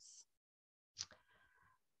ingredients?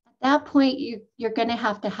 At that point, you're going to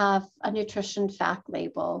have a nutrition fact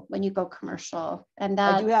label when you go commercial. And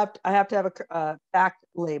that I have to have a fact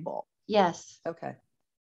label. Yes. Okay.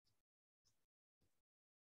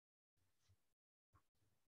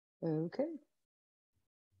 Okay.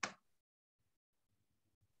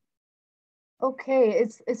 Okay,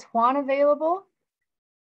 is Juan available?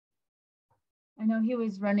 I know he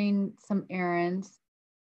was running some errands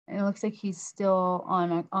and it looks like he's still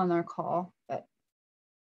on our call, but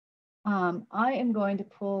I am going to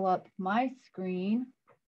pull up my screen.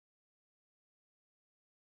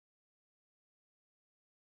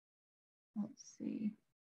 Let's see.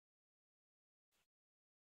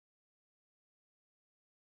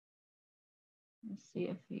 Let's see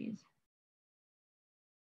if he's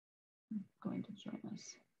going to join us.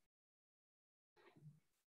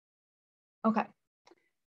 Okay,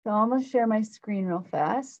 so I'm going to share my screen real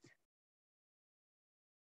fast.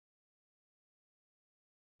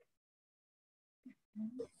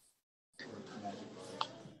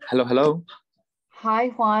 Hello, hello. Hi,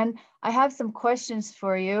 Juan. I have some questions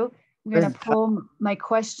for you. I'm going to pull my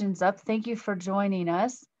questions up. Thank you for joining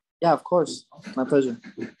us. Yeah, of course. My pleasure.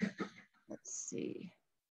 Let's see.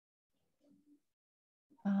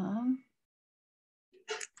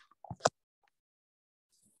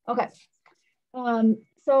 Okay.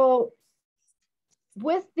 So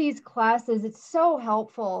with these classes, it's so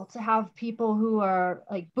helpful to have people who are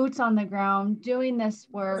like boots on the ground doing this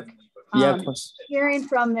work Yeah, of course. hearing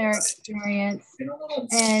from their experience.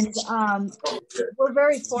 And we're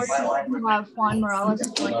very fortunate to have Juan Morales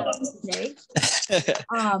join us today.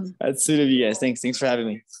 That's sweet of you guys. Thanks for having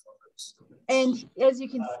me. And as you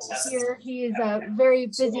can see here, he is a very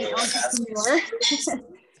busy entrepreneur.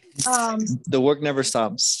 The work never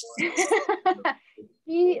stops.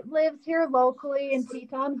 He lives here locally in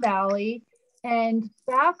Teton Valley. And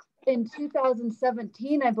back in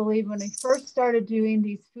 2017, I believe, when I first started doing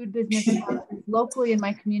these food business classes locally in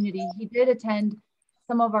my community, he did attend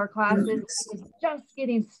some of our classes. He was just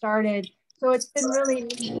getting started. So it's been really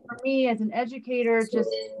neat for me as an educator, just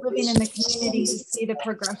living in the community, to see the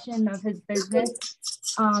progression of his business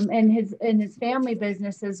and his family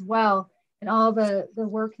business as well, and all the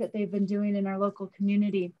work that they've been doing in our local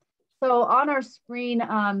community. So on our screen,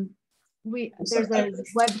 there's a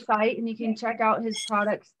website, and you can check out his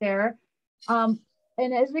products there. And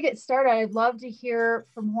as we get started, I'd love to hear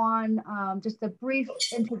from Juan, just a brief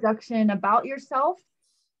introduction about yourself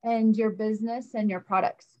and your business and your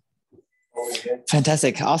products.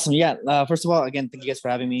 Fantastic. Awesome. Yeah. First of all, again, thank you guys for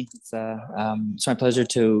having me. It's my pleasure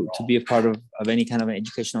to be a part of any kind of an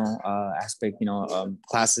educational aspect,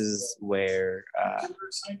 classes where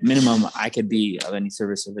minimum I could be of any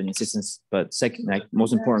service, of any assistance, but second,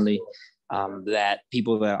 most importantly, that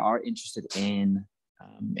people that are interested in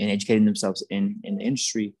educating themselves in the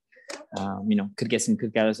industry, could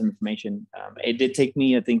gather some information. It did take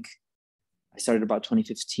me, I think, I started about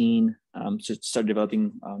 2015 to start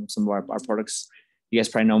developing some of our products. You guys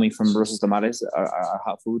probably know me from Rosas Tamales, our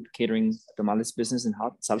hot food catering tamales business and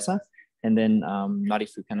hot salsa. And then Naughty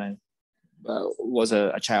Fruit kind of was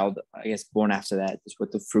a child, I guess, born after that, just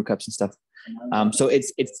with the fruit cups and stuff. So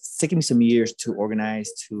it's taken me some years to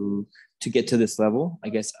organize to get to this level, I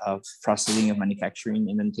guess, of processing, of manufacturing,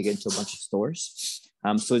 and then to get into a bunch of stores.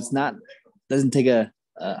 So doesn't take a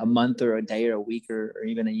month or a day or a week or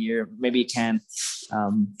even a year. Maybe it can,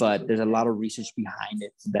 but there's a lot of research behind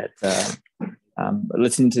it that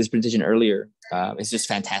listening to this presentation earlier, it's just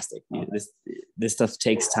fantastic. This stuff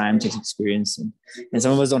takes time, takes experience, and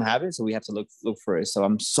some of us don't have it, so we have to look for it. So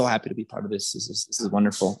I'm so happy to be part of this. This is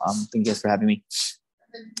wonderful. Thank you guys for having me.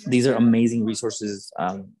 These are amazing resources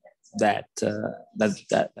that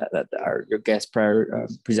are your guests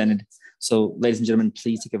presented. So ladies and gentlemen,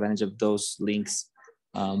 please take advantage of those links.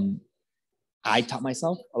 I taught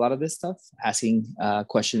myself a lot of this stuff, asking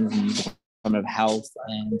questions in the Department of Health,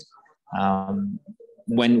 and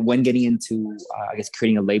when getting into, I guess,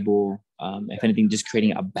 creating a label, if anything, just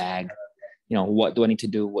creating a bag. What do I need to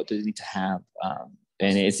do? What do I need to have?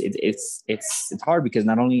 And it's hard because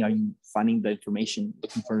not only are you finding the information,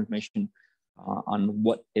 looking for information on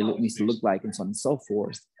what it needs to look like, and so on and so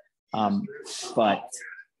forth, but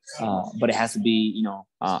it has to be,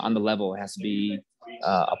 on the level. It has to be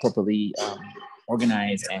appropriately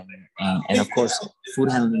organized, and of course,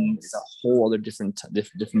 food handling is a whole other different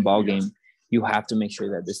ball game. You have to make sure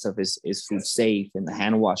that this stuff is food safe, and the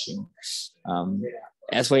hand washing.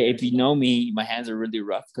 That's why, if you know me, my hands are really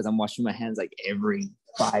rough because I'm washing my hands like every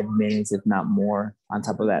 5 minutes, if not more. On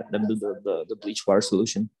top of that, the bleach water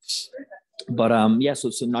solution. But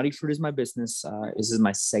so Naughty Fruit is my business. This is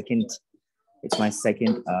my second. It's my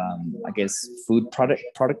second, I guess, food product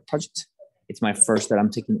project. It's my first that I'm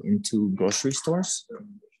taking into grocery stores,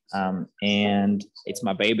 and it's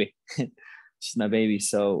my baby. She's my baby.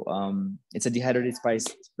 So it's a dehydrated spice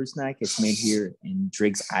fruit snack. It's made here in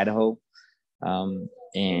Driggs, Idaho,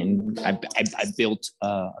 and I built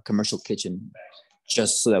a commercial kitchen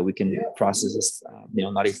just so that we can process this,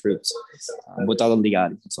 Naughty Fruits with all the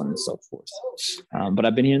legalities and so on and so forth. But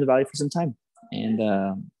I've been here in the Valley for some time, and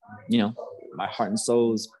my heart and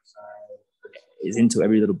soul is into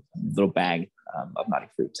every little bag of Naughty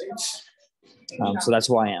Fruit. So that's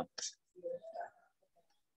who I am.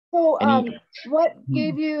 So what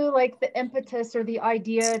gave you the impetus or the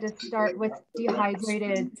idea to start with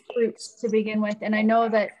dehydrated fruits to begin with? And I know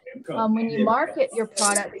that when you market your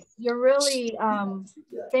products, you're really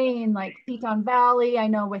saying Teton Valley. I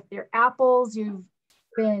know with your apples, you've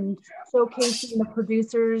been showcasing the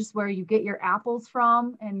producers where you get your apples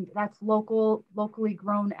from, and that's locally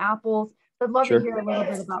grown apples. I'd love to hear a little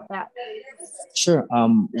bit about that. Sure.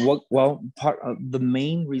 Part of the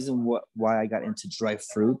main reason why I got into dry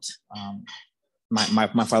fruit,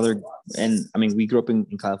 my father, and I mean, we grew up in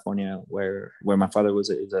California where my father is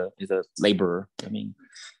a laborer. I mean,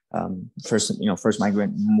 first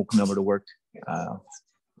migrant coming over to work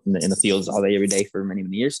in the fields all day, every day for many,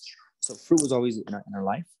 many years. So fruit was always in our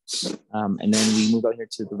life. And then we moved out here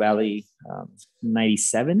to the Valley,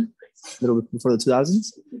 97. little bit before the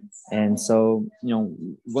 2000s. And so,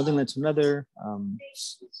 one thing led to another.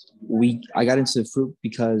 I got into fruit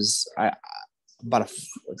because like I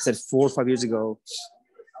said, 4 or 5 years ago,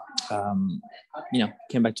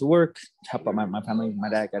 came back to work, help out my family. My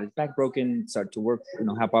dad got his back broken, started to work,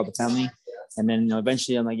 help out the family. And then,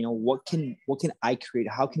 eventually I'm like, what can I create?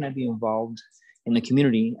 How can I be involved in the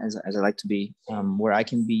community as I like to be, where I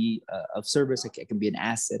can be of service? I can be an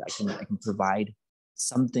asset. I can provide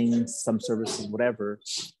something, some services, whatever,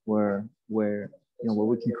 where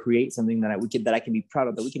we can create something that I can be proud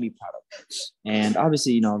of, that we can be proud of. And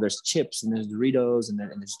obviously, there's chips and there's Doritos and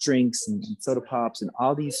there's drinks and soda pops and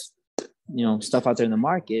all these, stuff out there in the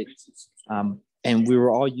market. And we were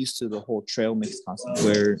all used to the whole trail mix concept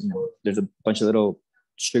where, there's a bunch of little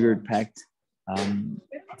sugar packed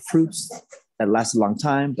fruits that last a long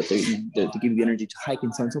time, but they give you energy to hike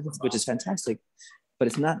and so on and so forth, which is fantastic. But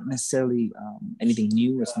it's not necessarily anything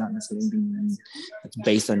new. It's not necessarily anything that's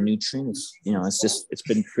based on nutrients. It's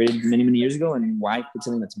been created many, many years ago. And why put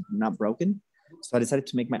something that's not broken? So I decided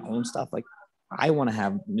to make my own stuff. Like, I want to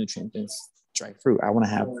have nutrient-dense dry fruit. I want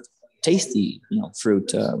to have tasty,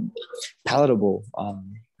 fruit, palatable,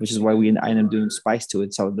 which is why I ended up doing spice to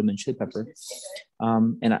it, sour lemon chili pepper.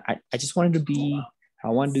 And I just wanted to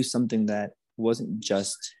do something that wasn't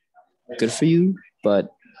just good for you, but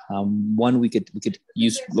one, we could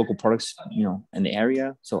use local products, in the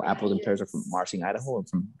area. So apples and pears are from Marsing, Idaho, or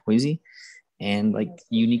from Boise, and like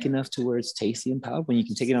unique enough to where it's tasty and palatable. When you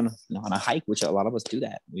can take it on a hike, which a lot of us do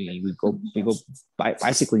that. We go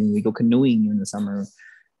bicycling, we go canoeing in the summer.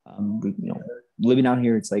 Living out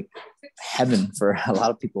here, it's like heaven for a lot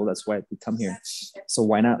of people. That's why we come here. So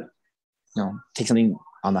why not, take something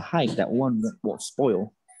on the hike that, one, won't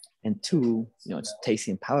spoil, and two, it's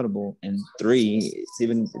tasty and palatable, and three,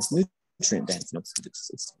 it's nutrient dense.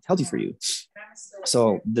 It's healthy for you.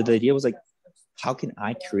 So the idea was like, how can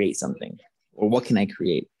I create something, or what can I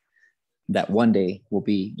create that one day will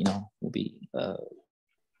be good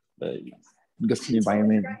for the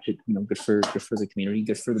environment, good for the community,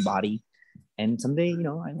 good for the body, and someday,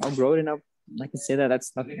 I'll grow it, and I can say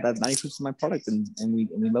that's 90% of my product, and we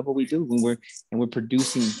love what we do when we're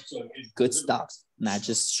producing good stuff, not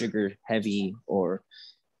just sugar heavy or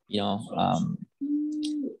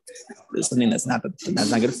something that's not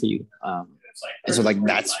good for you. And so, like,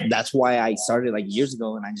 that's why I started like years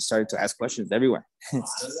ago, and I just started to ask questions everywhere.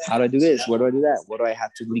 How do I do this? What do I do that? What do I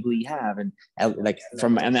have to legally have? And like,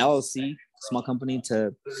 from an LLC, small company,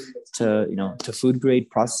 to food grade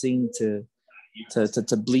processing, to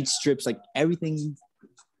bleach strips, like everything you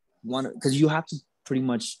want, because you have to pretty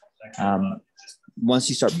much, once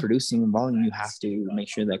you start producing in volume, you have to make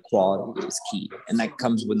sure that quality is key, and that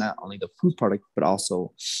comes with not only the food product, but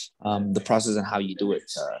also the process and how you do it.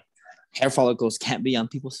 Hair follicles can't be on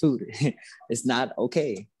people's food. It's not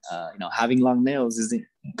okay. Having long nails isn't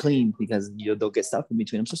clean because they'll get stuff in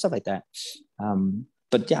between them, so stuff like that.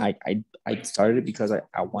 But yeah, I started it because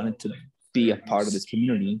I wanted to be a part of this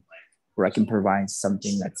community where I can provide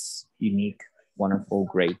something that's unique, wonderful,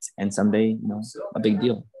 great, and someday, a big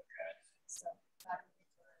deal.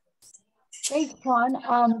 Thanks, Juan.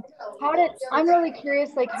 I'm really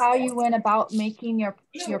curious, like, how you went about making your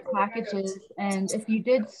packages, and if you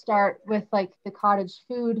did start with like the cottage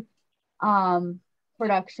food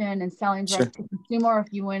production and selling direct to consumer, or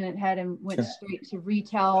if you went ahead and went straight to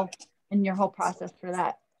retail and your whole process for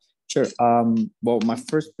that. Sure. Well, my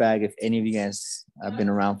first bag, if any of you guys have been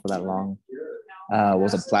around for that long,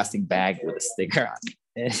 was a plastic bag with a sticker on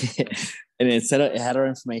it. And it had our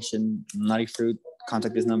information, Nutty Fruit,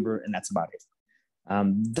 contact this number, and that's about it.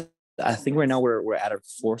 I think right now we're at our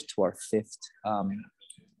 4th to our 5th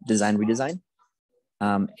redesign.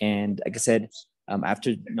 And like I said,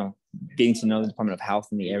 after getting to know the Department of Health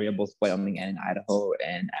in the area, both Wyoming and in Idaho,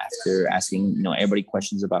 and after asking everybody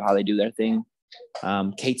questions about how they do their thing,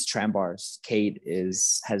 Kate's Tram Bars. Kate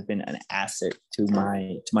has been an asset to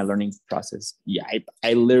my learning process. Yeah,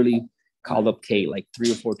 I literally called up Kate like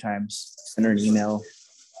 3 or 4 times, sent her an email.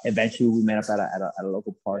 Eventually, we met up at a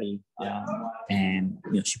local party, and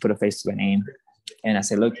she put a face to my name. And I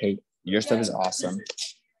said, "Look, Kate, your stuff is awesome.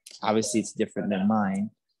 Obviously, it's different than mine.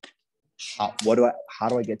 How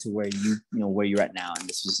do I get to where where you're at now?" And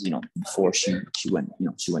this was before she went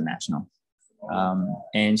national.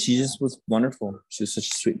 And she just was wonderful. She was such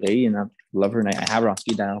a sweet lady, and I love her, and I have her on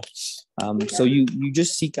speed dial. So you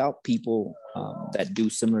just seek out people that do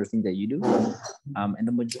similar things that you do. And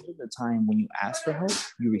the majority of the time when you ask for help,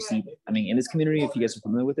 you receive it. I mean, in this community, if you guys are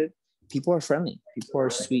familiar with it, people are friendly, people are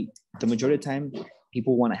sweet. The majority of the time,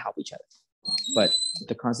 people want to help each other. But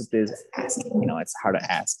the concept is asking, it's hard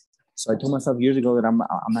to ask. So I told myself years ago that I'm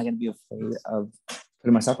not going to be afraid of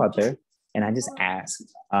putting myself out there, and I just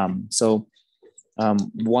asked.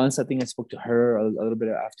 Once I think I spoke to her a little bit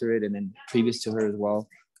after it, and then previous to her as well,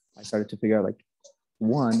 I started to figure out, like,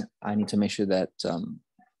 one, I need to make sure that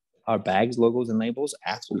our bags, logos, and labels,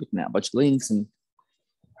 after looking at a bunch of links and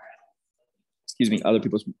other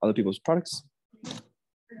people's products,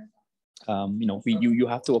 you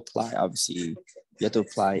have to apply, obviously, you have to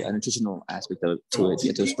apply a nutritional aspect to it. You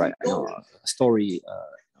have to write a story,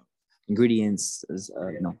 ingredients,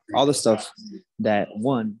 all the stuff that,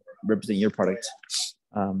 one, represent your product.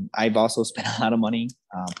 I've also spent a lot of money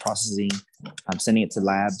processing, sending it to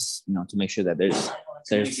labs, to make sure that there's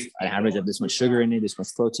an average of this much sugar in it, this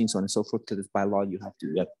much protein, so on and so forth, because by law you have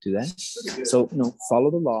to do that. So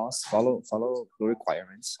follow the laws, follow the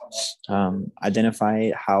requirements,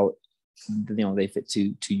 identify how they fit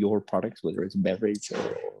to your product, whether it's beverage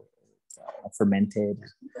or fermented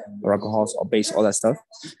or alcohols or base, all that stuff,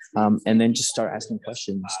 and then just start asking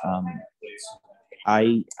questions.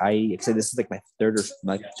 I said this is like my third or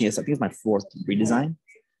I think it's my fourth redesign.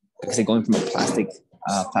 Like I said, going from a plastic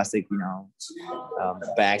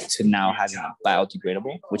bag to now having a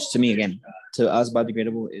biodegradable, which to me, again, to us,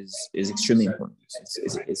 biodegradable is extremely important.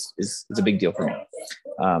 It's a big deal for me.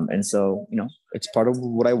 And so, it's part of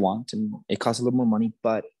what I want, and it costs a little more money,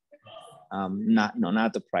 but not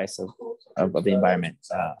at the price of the environment.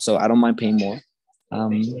 So I don't mind paying more.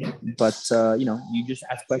 But you just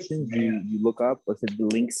ask questions, you look up, look at the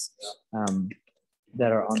links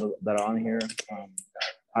that are on here,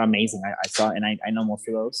 are amazing. I saw, and I know most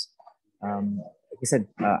of those. Like I said,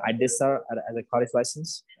 I did start as a cottage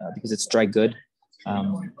license because it's dry good.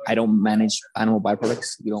 I don't manage animal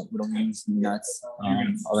byproducts. We don't use nuts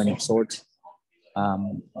of any sort.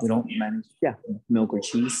 We don't manage milk or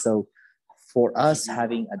cheese. So for us,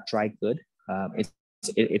 having a dry good,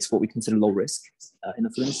 it's what we consider low risk in the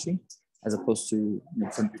food industry, as opposed to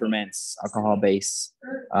ferments, alcohol base,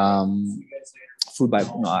 animal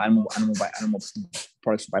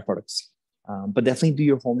products or byproducts. But definitely do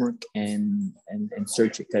your homework and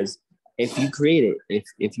search it, because if you create it,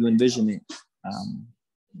 if you envision it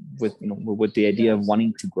with the idea of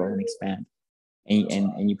wanting to grow and expand,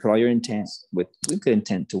 and you put all your intent with good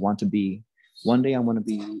intent to want to be, one day I want to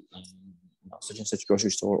be in such and such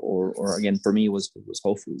grocery store, or again, for me, it was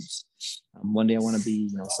Whole Foods. One day I want to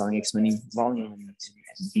be selling X many volume and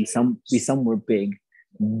be somewhere big.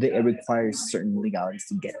 It requires certain legalities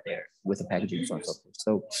to get there with the packaging and so on and so forth.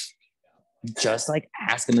 So just like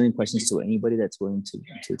ask a million questions to anybody that's willing to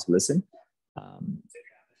listen,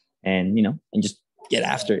 and just get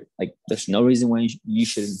after it. Like, there's no reason why you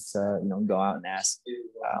shouldn't go out and ask,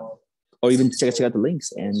 or even check out the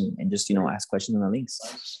links and just ask questions on the links.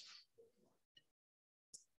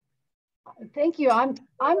 Thank you. I'm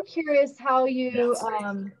curious how you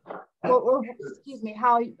where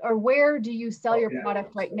do you sell your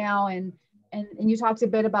product right now, and you talked a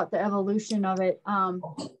bit about the evolution of it.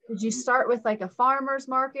 Did you start with like a farmer's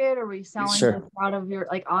market, or were you selling this out of your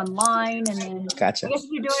online? And then Gotcha. I guess if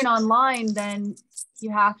you're doing online, then you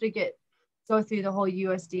have to go through the whole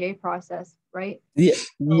USDA process, right? Yeah.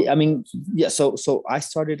 I mean, yeah. So I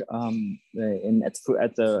started at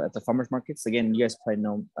the farmers markets. Again, you guys probably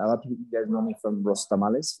know, a lot of people, you guys know me from Los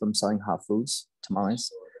Tamales, from selling hot foods,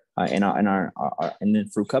 tamales, in the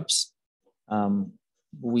fruit cups.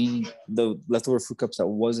 The leftover fruit cups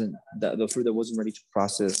the fruit that wasn't ready to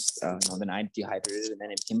process, then I dehydrated, and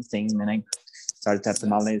then it became a thing. And then I started to have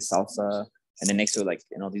tamales, salsa, and then next to it,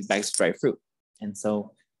 these bags of dry fruit. And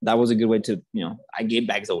so that was a good way to, I gave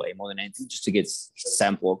bags away more than anything, just to get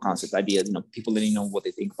sample concept ideas, people didn't know what they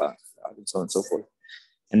think about, and so on and so forth.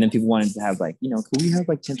 And then people wanted to have could we have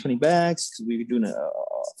 10, 20 bags? Because we were doing a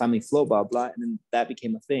family flow, blah, blah. And then that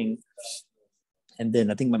became a thing. And then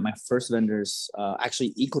I think my first vendors,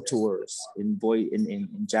 actually Ecotours in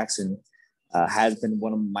Jackson,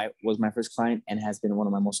 was my first client and has been one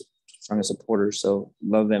of my most strongest supporters. So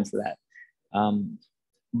love them for that.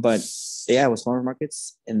 But yeah, it was farmer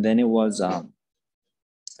markets, and then it was, and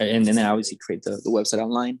then I obviously create the website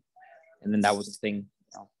online, and then that was the thing.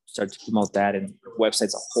 Start to promote that, and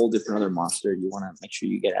website's a whole different other monster. You want to make sure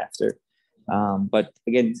you get after. But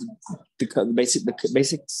again, the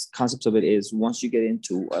basic concepts of it is, once you get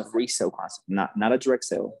into a resale concept, not a direct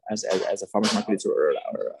sale as a farmer's market is or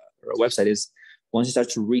a website is, once you start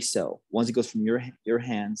to resell, once it goes from your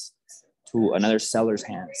hands to another seller's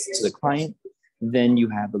hands to the client, then you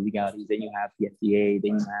have the legality, then you have the FDA,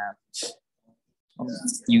 then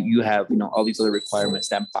you have all these other requirements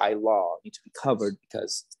that by law need to be covered,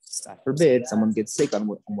 because God forbid someone gets sick on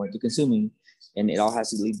what you're consuming, And it all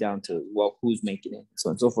has to lead down to, well, who's making it, so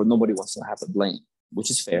on and so forth. Nobody wants to have the blame, which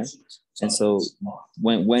is fair. And so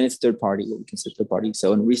when it's third party, what we consider third party,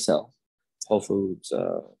 so in resale, Whole Foods,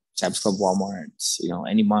 Sam's Club, Walmart,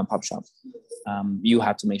 any mom and pop shop, you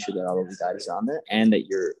have to make sure that all of the data is on there and that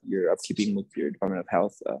you're upkeeping with your Department of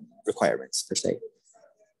Health requirements per se.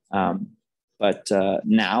 But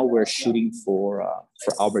now we're shooting for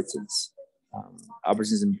Albertsons.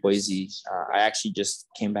 Albertsons in Boise. I actually just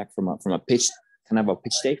came back from a pitch, kind of a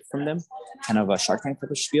pitch day from them, kind of a Shark Tank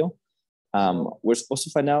type of spiel. We're supposed to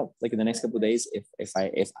find out like in the next couple of days if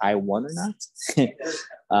I won or not,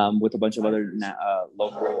 with a bunch of other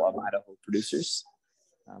local Idaho producers,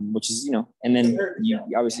 which is and then you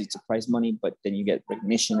obviously it's a prize money, but then you get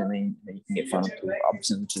recognition, and then you can get funneled to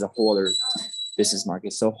Albertsons, which is a whole other business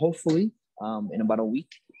market. So hopefully, in about a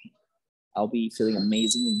week, I'll be feeling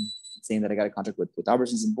amazing and saying that I got a contract with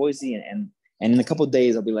Albertsons in Boise, and in a couple of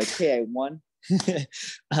days I'll be like, hey, I won. The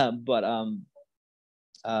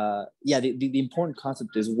important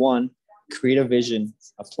concept is, one, create a vision,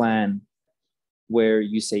 a plan where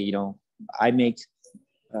you say, I make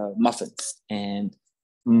muffins, and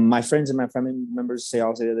my friends and my family members say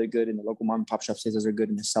that they're good, and the local mom and pop shop says those are good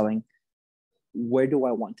and they're selling. Where do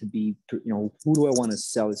I want to be? Who do I want to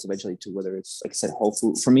sell this eventually to? Whether it's, like I said, Whole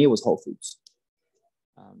Foods. For me, it was Whole Foods.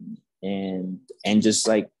 And just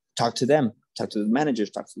like talk to them, talk to the managers,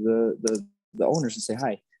 talk to the owners, and say,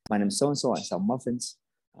 hi, my name is so and so. I sell muffins.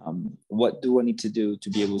 What do I need to do to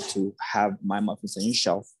be able to have my muffins on your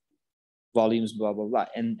shelf? Volumes, blah blah blah.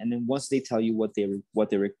 And then once they tell you what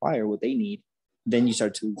they require, what they need, then you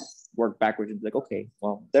start to work backwards and be like, okay,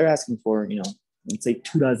 well, they're asking for let's say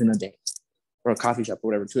 2 dozen a day, or a coffee shop or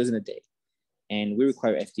whatever, 2 dozen a day, and we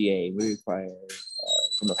require FDA, we require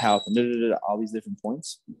Department of Health, and all these different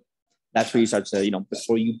points. That's where you start to,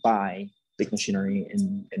 before you buy big machinery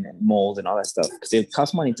and mold and all that stuff, because it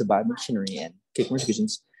costs money to buy machinery and cake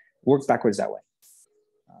kitchens, work backwards that way.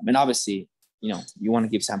 And obviously, you want to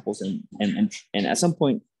give samples, and at some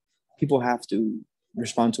point, people have to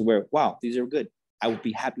respond to where, wow, these are good. I would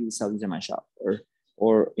be happy to sell these in my shop, or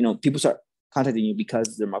people start contacting you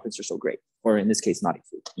because their muffins are so great, or in this case, naughty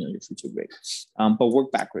food. Your food's so great. But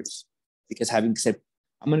work backwards, because having said,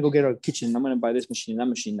 I'm going to go get a kitchen, I'm going to buy this machine and that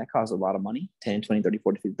machine, that costs a lot of money, 10, 20, 30,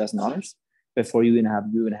 40, $50,000 before you even have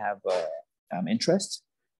interest.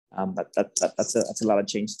 That's a lot of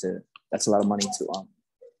change that's a lot of money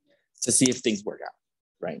to see if things work out,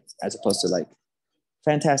 right? As opposed to like,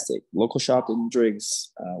 fantastic, local shop in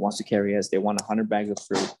Driggs wants to carry us. They want 100 bags of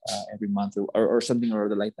fruit every month or something or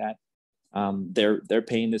other like that. They're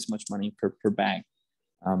paying this much money per bag.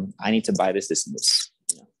 I need to buy this, and this.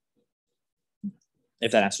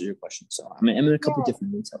 If that answers your question. So I'm in a couple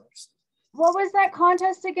different retailers. What was that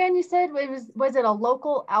contest again? You said was it a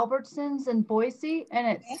local Albertsons in Boise, and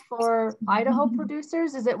it's for Idaho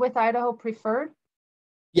producers? Is it with Idaho Preferred?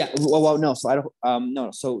 Yeah. Well, no. So Idaho, no.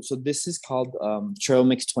 So this is called Trail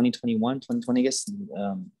Mix 2020, I guess.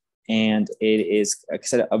 And it is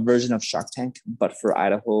a version of Shark Tank, but for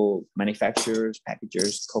Idaho manufacturers,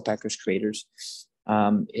 packagers, co-packers, creators.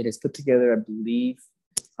 It is put together, I believe.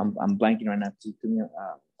 I'm blanking right now.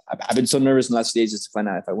 I've been so nervous in the last few days just to find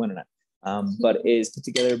out if I win or not. But it is put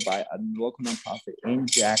together by a local nonprofit in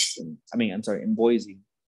in Boise,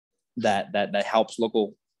 that helps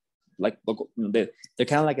local. They're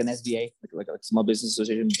kind of like an SBA, like a small business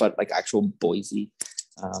association, but like actual Boise.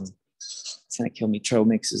 It's gonna kill me. Trail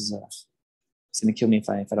Mix is it's gonna kill me if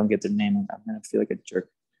I don't get their name. I'm gonna feel like a jerk.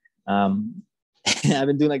 I've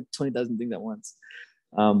been doing like 20,000 things at once.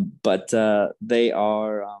 But they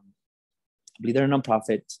are, I believe they're a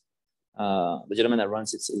nonprofit. The gentleman that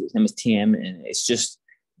runs his name is TM, and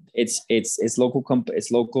it's local.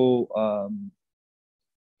 It's local.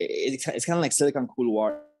 It's kind of like Silicon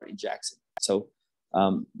Couloir in Jackson. So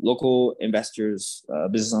local investors,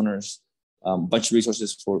 business owners, bunch of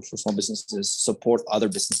resources for small businesses, support other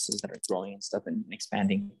businesses that are growing and stuff and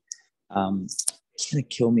expanding. It's gonna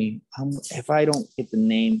kill me. If I don't get the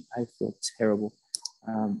name, I feel terrible.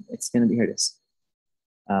 It's gonna be, here it is.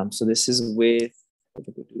 So this is with,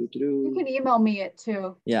 you can email me it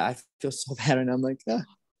too. Yeah, I feel so bad, and I'm like,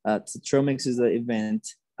 Trail Mix is the event.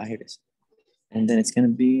 Here it is. And then it's gonna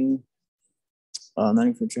be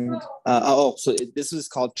not for drink. So this is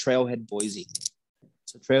called Trailhead Boise.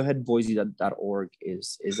 So trailheadboise.org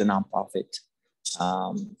is a nonprofit.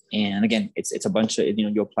 And again, it's a bunch of,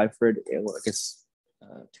 you apply for it. It's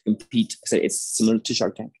to compete. So it's similar to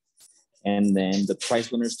Shark Tank. And then the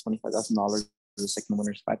prize winner is $25,000. The second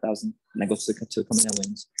winner is $5,000, and that goes to the company that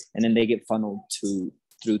wins. And then they get funneled to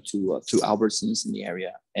through to Albertsons in the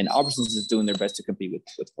area, and Albertsons is doing their best to compete with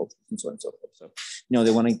Whole Foods and so on and so forth. So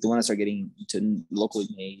they want to start getting to locally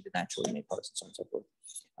made, naturally made products and so on and so forth.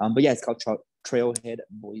 But yeah, it's called Trailhead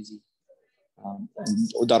Boise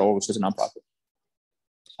 .org, which is a nonprofit.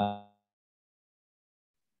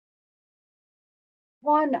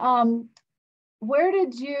 Juan, where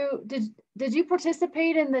did you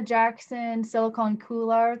participate in the Jackson Silicon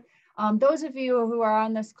Cooler? Those of you who are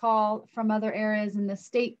on this call from other areas in the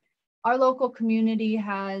state, our local community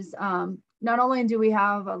has, not only do we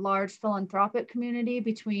have a large philanthropic community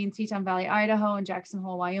between Teton Valley, Idaho and Jackson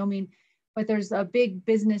Hole, Wyoming, but there's a big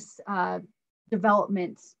business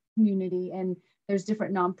development community, and there's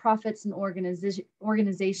different nonprofits and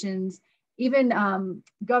organizations, even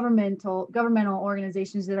governmental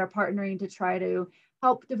organizations that are partnering to try to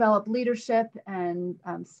help develop leadership and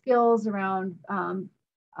skills around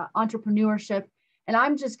entrepreneurship. And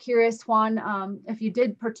I'm just curious, Juan, if you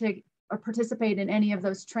did participate in any of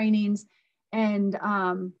those trainings, and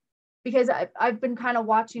because I've been kind of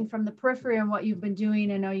watching from the periphery on what you've been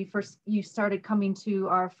doing. I know you started coming to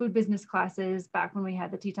our food business classes back when we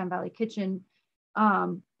had the Teton Valley Kitchen.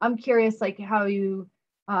 I'm curious, like how you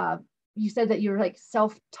said that you're like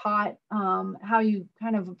self-taught, how you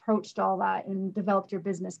kind of approached all that and developed your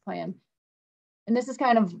business plan. And this is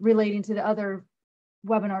kind of relating to the other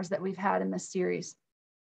webinars that we've had in this series.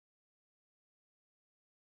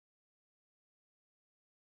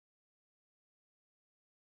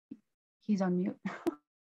 He's on mute.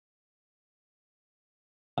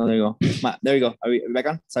 Oh, there you go. There you go. Are we back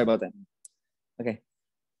on? Sorry about that. Okay.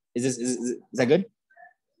 Is that good?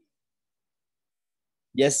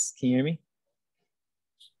 Yes. Can you hear me?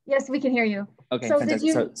 Yes, we can hear you. Okay. So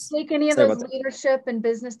fantastic. did you take any of those leadership and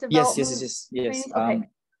business development? Yes. Okay.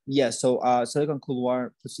 Yeah. So Silicon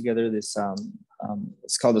Couloir puts together this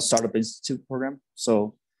it's called the Startup Institute program.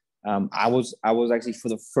 So I was actually, for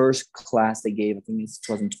the first class they gave, I think it's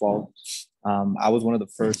 2012. I was one of the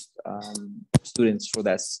first students for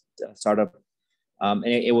that startup, and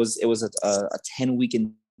it was a 10-week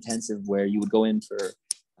intensive where you would go in for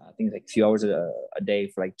I think like a few hours a day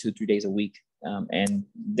for like 2-3 days a week, and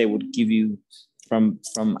they would give you from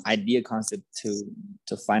idea concept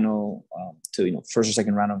to final to first or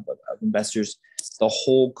second round of investors, the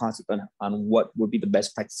whole concept on what would be the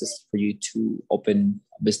best practices for you to open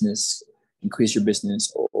a business, increase your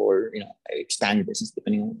business, or expand your business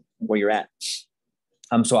depending on where you're at.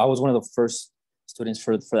 So I was one of the first students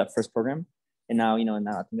for that first program, and now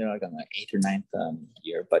now I think they're like on the 8th or 9th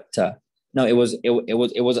year. But no, it was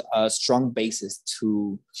a strong basis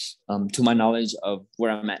to my knowledge of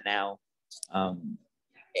where I'm at now.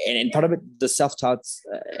 And part of it, the self-taught,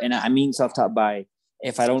 and I mean self-taught by,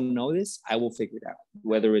 if I don't know this, I will figure it out,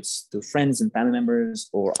 whether it's through friends and family members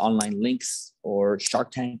or online links or Shark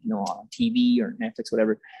Tank, on TV or Netflix,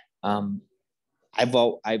 whatever. I've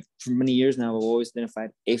for many years now, I've always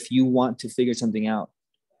identified, if you want to figure something out,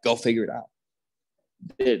 go figure it out.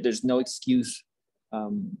 There's no excuse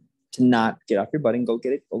to not get off your butt and go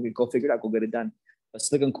get it, go figure it out, go get it done. But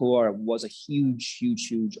Silicon Couloir was a huge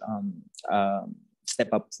step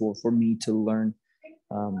up for me to learn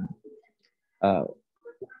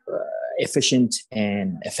efficient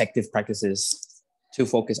and effective practices to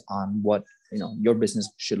focus on what your business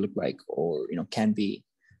should look like, or can be,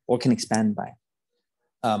 or can expand by.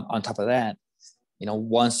 On top of that,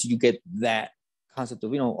 once you get that concept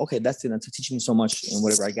of okay, that's teaching me so much in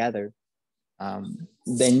whatever I gather,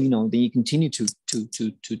 then you continue to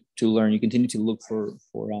learn. You continue to look for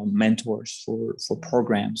mentors, for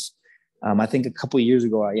programs. I think a couple of years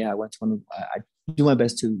ago, I went to I do my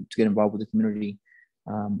best to get involved with the community.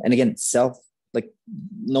 And again,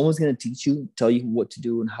 no one's going to tell you what to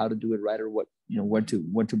do and how to do it right, or what, where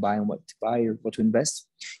to buy and what to buy or what to invest.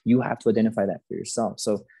 You have to identify that for yourself.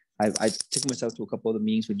 So I took myself to a couple of the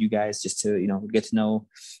meetings with you guys just to, get to know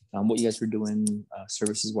what you guys were doing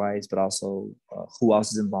services wise, but also who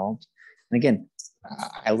else is involved. And again,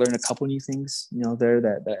 I learned a couple new things, there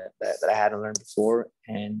that I hadn't learned before.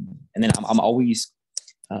 And then I'm always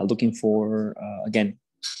looking for, again,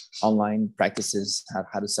 online practices,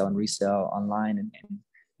 how to sell and resell online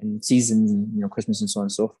and season, Christmas and so on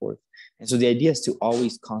and so forth. And so the idea is to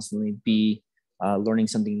always constantly be learning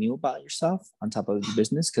something new about yourself on top of your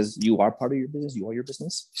business, because you are part of your business, you are your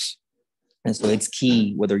business. And so it's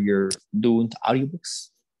key, whether you're doing audiobooks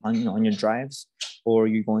on your drives, or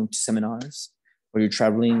you're going to seminars, or you're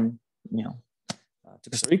traveling, to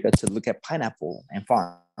Costa Rica to look at pineapple and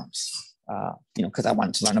farms, because I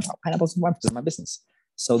wanted to learn about pineapples and farms because of my business.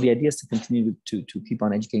 So the idea is to continue to keep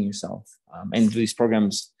on educating yourself. And these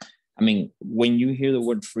programs, when you hear the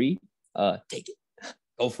word free, take it,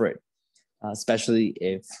 go for it. Especially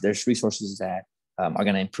if there's resources that are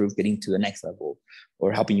going to improve getting to the next level,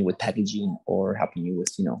 or helping you with packaging, or helping you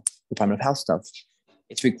with, Department of Health stuff.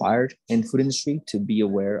 It's required in the food industry to be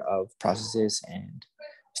aware of processes and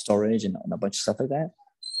storage and a bunch of stuff like that.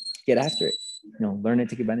 Get after it, learn it,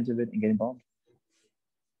 take advantage of it, and get involved.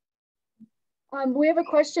 We have a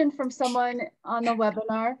question from someone on the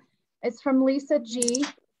webinar. It's from Lisa G.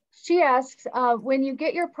 She asks, when you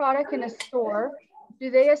get your product in a store, do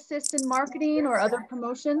they assist in marketing or other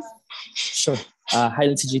promotions? Sure. Hi,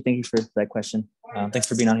 Lisa G. Thank you for that question. Thanks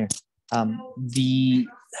for being on here.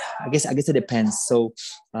 I guess it depends. So,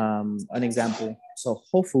 an example. So,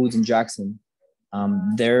 Whole Foods in Jackson,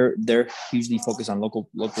 they're usually focused on local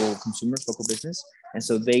consumers, local business, and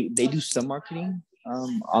so they do some marketing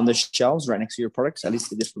on the shelves right next to your products. At least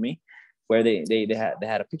they did for me, where they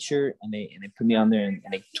had a picture and they put me on there and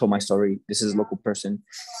they told my story. This is a local person,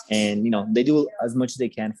 and they do as much as they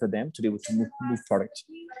can for them to be able to move product.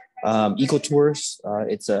 Eco Tours,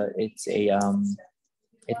 it's a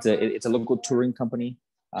local touring company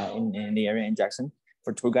in the area in Jackson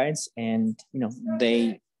for tour guides, and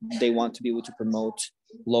they want to be able to promote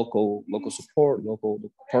local support, local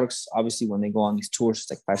products. Obviously, when they go on these tours,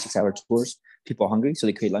 it's like 5-6 hour tours, people are hungry, so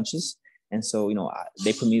they create lunches. And so,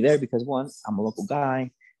 they put me there because, one, I'm a local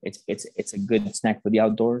guy. It's a good snack for the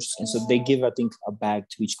outdoors. And so they give, I think, a bag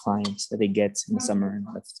to each client that they get in the summer, and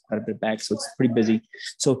that's quite a bit of bag. So it's pretty busy.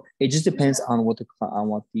 So it just depends on what the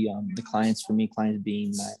clients, for me, clients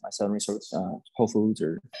being my Southern Resource, Whole Foods,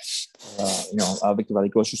 or Victor Valley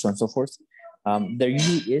Grocery Store and so forth. There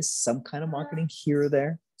usually is some kind of marketing here or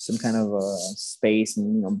there, some kind of space,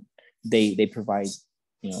 and they provide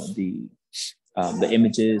the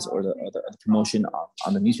images or the promotion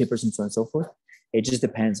on the newspapers and so on and so forth. It just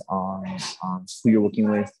depends on who you're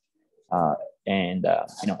working with, and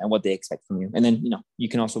what they expect from you. And then you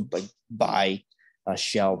can also buy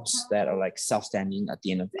shelves that are like self-standing at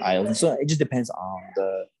the end of the aisles. And so it just depends on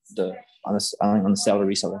the seller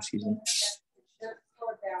reseller. Excuse me.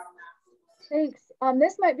 Thanks.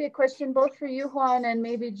 This might be a question both for you, Juan, and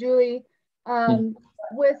maybe Julie.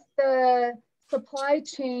 With the supply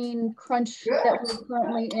chain crunch that we're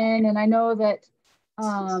currently in, and I know that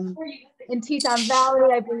in Teton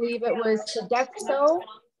Valley, I believe it was Sodexo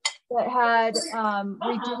that had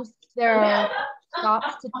reduced their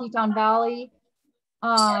stops to Teton Valley.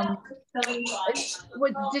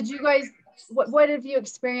 Did you guys, what have you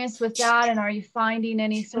experienced with that, and are you finding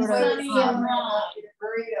any sort of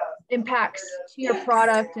impacts to your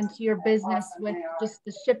product and to your business with just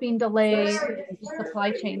the shipping delays and the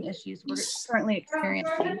supply chain issues we're currently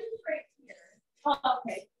experiencing?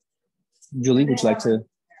 Julie, would you like to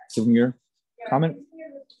give me your comment?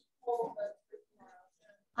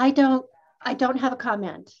 I don't have a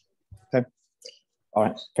comment. Okay. All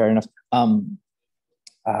right. Fair enough.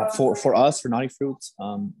 For us, for Naughty Fruits,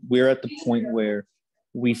 we're at the point where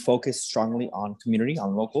we focus strongly on community,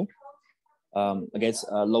 on local. I guess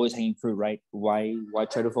lowest hanging fruit, right? Why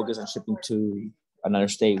try to focus on shipping to another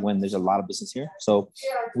state when there's a lot of business here? So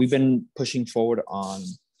we've been pushing forward on,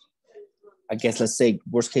 I guess, let's say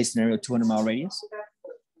worst case scenario, 200-mile radius.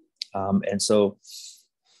 And so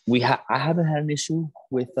I haven't had an issue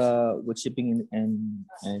with shipping and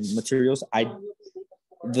materials.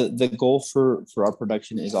 The goal for our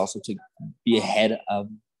production is also to be ahead of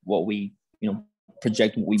what we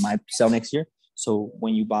project what we might sell next year. So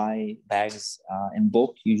when you buy bags in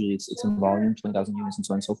bulk, usually it's in volume, 20,000 units and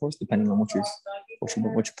so on and so forth, depending on what you're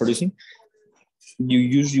producing. You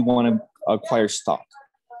usually want to acquire stock.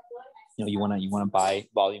 You want to buy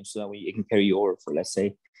volume so that way it can carry you over for, let's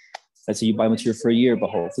say you buy material for a year, but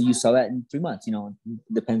hopefully you sell that in 3 months. It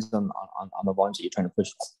depends on the volumes that you're trying to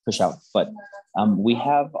push out. But we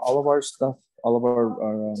have all of our stuff, all of our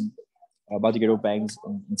about to get over bags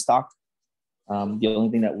in stock. The only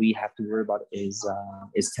thing that we have to worry about is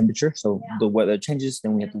temperature. So the weather changes,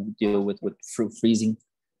 then we have to deal with fruit freezing.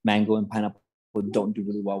 Mango and pineapple don't do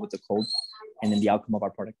really well with the cold, and then the outcome of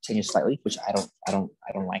our product changes slightly, which I don't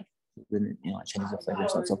like. It changes the flavor and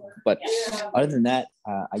so forth. But other than that,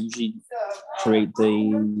 I usually create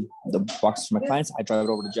the boxes for my clients. I drive it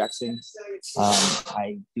over to Jackson.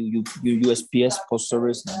 I do USPS post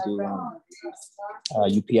service, and I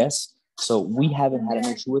do UPS. So we haven't had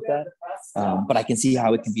an issue with that, but I can see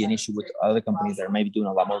how it can be an issue with other companies that are maybe doing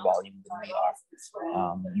a lot more volume than we are,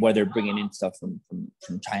 where they're bringing in stuff from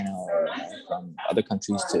China or from other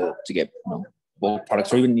countries to get bulk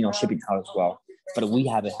products, or even shipping out as well. But we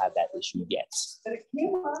haven't had that issue yet,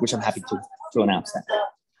 which I'm happy to announce that.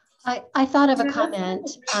 I thought of a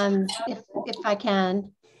comment, if I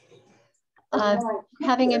can.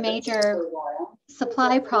 Having a major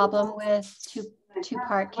supply problem with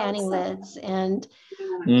two-part canning lids. And,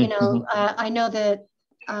 you know, I know that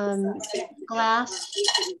glass,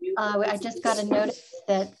 I just got a notice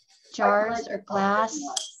that jars or glass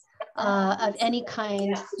of any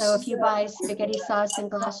kind. So if you buy spaghetti sauce in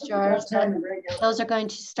glass jars, then those are going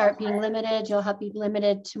to start being limited. You'll have to be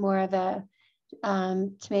limited to more of a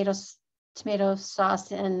tomato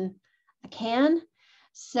sauce in a can.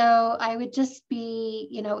 So I would just be,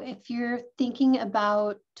 you know, if you're thinking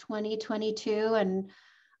about 2022, and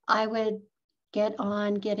I would get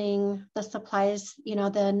on getting the supplies, you know,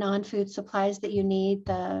 the non-food supplies that you need,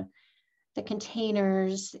 the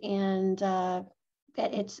containers, and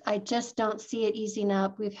I just don't see it easing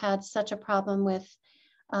up. We've had such a problem with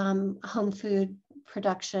home food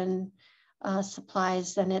production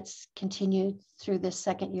supplies, and it's continued through this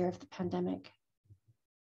second year of the pandemic.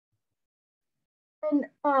 And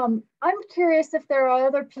I'm curious if there are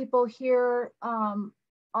other people here on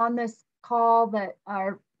this call that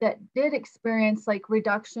did experience like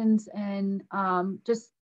reductions in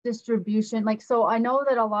just distribution. Like, so I know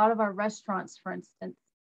that a lot of our restaurants, for instance,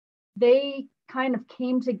 they kind of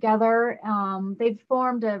came together. They've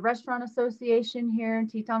formed a restaurant association here in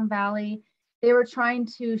Teton Valley. They were trying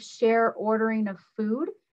to share ordering of food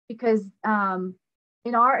because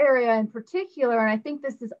in our area in particular, and I think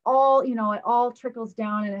this is all, you know, it all trickles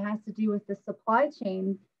down, and it has to do with the supply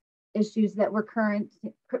chain issues that we're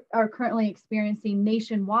currently experiencing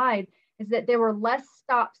nationwide, is that there were less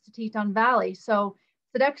stops to Teton Valley. So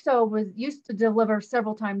Sodexo was used to deliver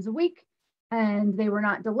several times a week, and they were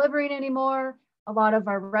not delivering anymore. A lot of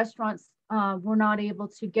our restaurants were not able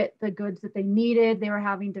to get the goods that they needed. They were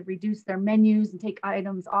having to reduce their menus and take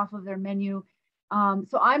items off of their menu.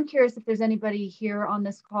 So I'm curious if there's anybody here on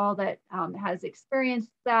this call that has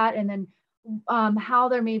experienced that, and then how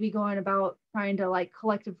they're maybe going about trying to like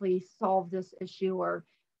collectively solve this issue, or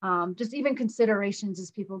just even considerations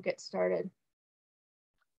as people get started.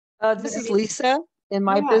 This is Lisa. In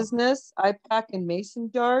my business, I pack in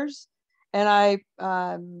mason jars, and I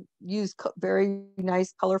use very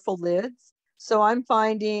nice colorful lids. So I'm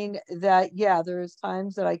finding that, yeah, there's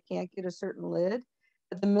times that I can't get a certain lid.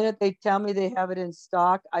 But the minute they tell me they have it in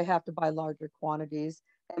stock, I have to buy larger quantities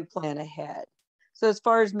and plan ahead. So as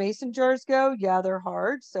far as mason jars go, yeah, they're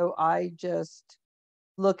hard. So I just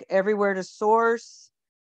look everywhere to source.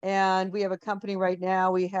 And we have a company right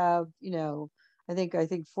now, we have, you know, I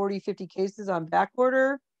think 40, 50 cases on back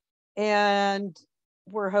order. And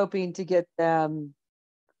we're hoping to get them,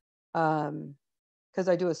 because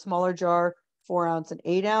I do a smaller jar, 4 ounce and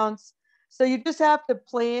 8 ounce. So you just have to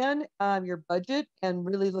plan your budget and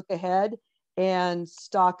really look ahead and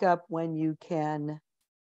stock up when you can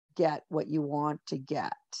get what you want to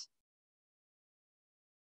get.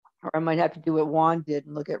 Or I might have to do what Juan did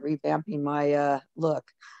and look at revamping my look.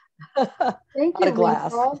 Thank you,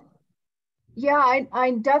 Lisa. Yeah,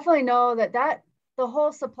 I definitely know that the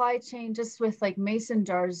whole supply chain, just with like mason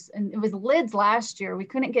jars, and it was lids last year. We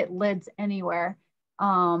couldn't get lids anywhere.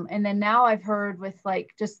 And then now I've heard with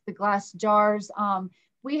like just the glass jars.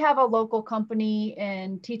 We have a local company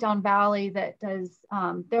in Teton Valley that does,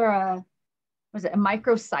 they're was it a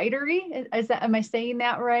micro cidery? Am I saying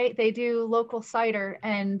that right? They do local cider,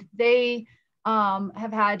 and they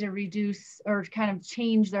have had to reduce or kind of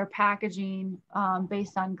change their packaging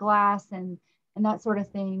based on glass and that sort of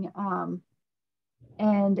thing.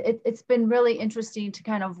 And it's been really interesting to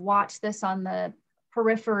kind of watch this on the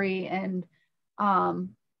periphery. And I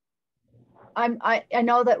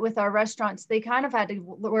know that with our restaurants, they kind of had to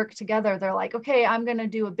work together. They're like, okay, I'm going to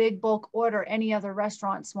do a big bulk order. Any other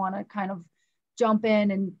restaurants want to kind of jump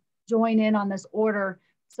in and join in on this order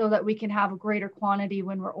so that we can have a greater quantity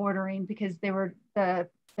when we're ordering, because they were the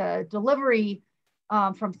delivery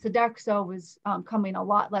from Sodexo was coming a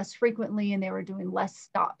lot less frequently, and they were doing less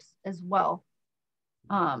stops as well.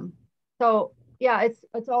 So yeah,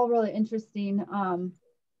 it's all really interesting.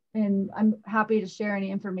 And I'm happy to share any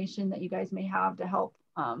information that you guys may have to help.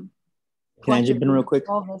 Can I jump in real quick?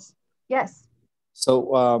 Yes.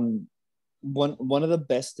 So one of the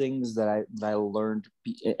best things that I learned,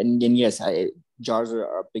 and yes, jars are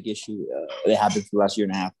a big issue. They happened for the last year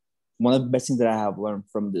and a half. One of the best things that I have learned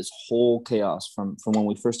from this whole chaos, from when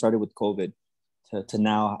we first started with COVID to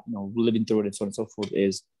now, you know, living through it and so on and so forth,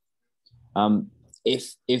 is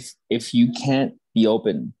if you can't be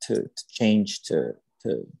open to change, to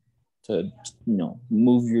you know,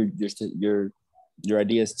 move your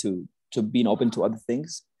ideas to being open to other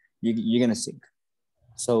things, you're gonna sink.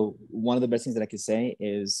 So one of the best things that I could say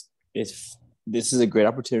is this is a great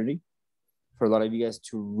opportunity for a lot of you guys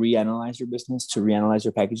to reanalyze your business, to reanalyze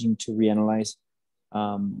your packaging, to reanalyze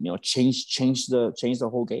change the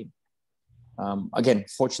whole game. Again,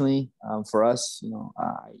 fortunately for us,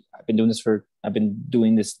 I've been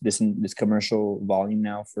doing this commercial volume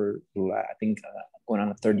now for I think going on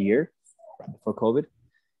a third year right before COVID.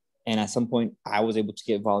 And at some point, I was able to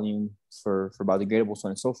get volume for biodegradable, so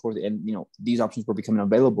on and so forth. And these options were becoming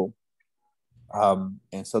available,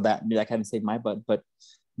 and so that kind of saved my butt. But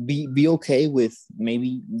be okay with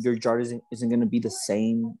maybe your jar isn't going to be the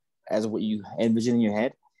same as what you envision in your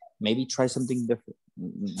head. Maybe try something different.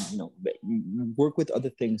 Work with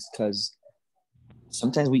other things, because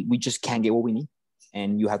sometimes we just can't get what we need,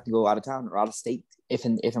 and you have to go out of town or out of state if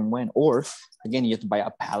and when. Or again, you have to buy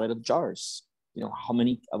a pallet of jars. How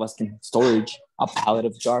many of us can storage a pallet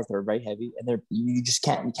of jars that are very heavy, and you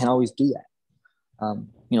can't always do that.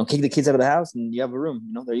 Kick the kids out of the house and you have a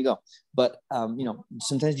room, there you go. But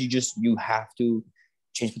sometimes you have to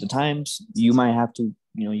change with the times. You might have to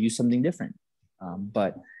use something different,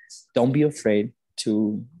 but don't be afraid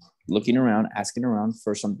to looking around, asking around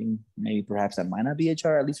for something maybe perhaps that might not be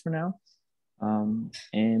HR, at least for now,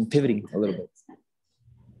 and pivoting a little bit.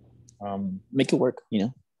 Make it work.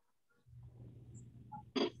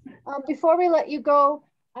 Before we let you go,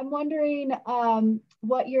 I'm wondering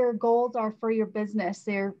what your goals are for your business.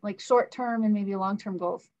 They're like short-term and maybe long-term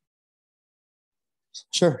goals.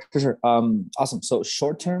 Sure. Awesome. So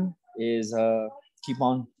short-term is keep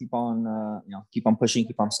on pushing,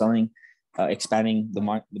 keep on selling, expanding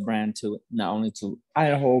the brand to not only to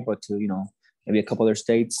Idaho, but to maybe a couple other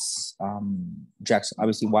states, Jackson,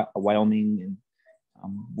 obviously Wyoming, and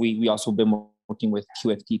we also been working with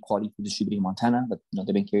QFT, Quality Food Distributing in Montana, but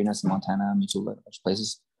they've been carrying us in Montana, Missoula, a bunch of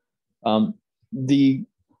places. The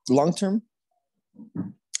long term,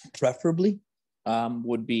 preferably,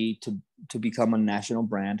 would be to become a national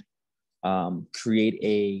brand, create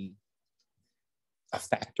a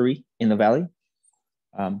factory in the valley,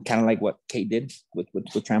 kind of like what Kate did with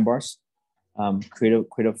Tram Bars. Create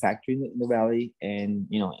a factory in the valley, and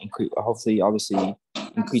obviously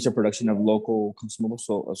increase our production of local consumables,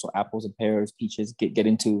 so apples and pears, peaches, get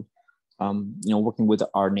into working with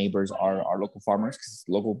our neighbors, our local farmers, because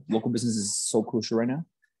local business is so crucial right now.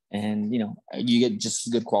 And you get just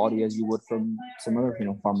as good quality as you would from some other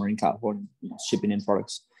farmer in California, shipping in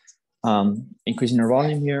products. Increasing our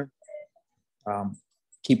volume here,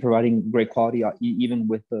 keep providing great quality even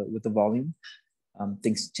with the volume.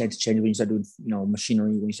 Things tend to change when you start doing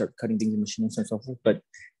machinery, when you start cutting things in machinery and so forth. But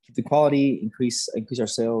keep the quality, increase our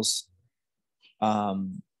sales.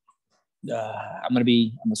 I'm gonna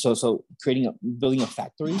be building a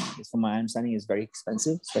factory, from my understanding, is very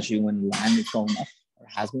expensive, especially when land is going up, or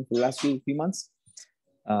has been for the last few months.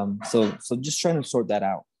 So just trying to sort that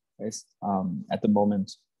out, guys, at the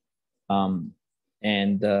moment.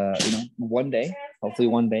 Hopefully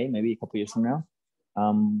one day, maybe a couple years from now,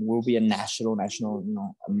 we'll be a national,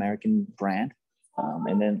 American brand.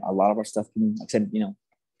 And then a lot of our stuff can, like I said,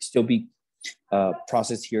 still be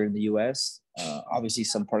processed here in the US. Obviously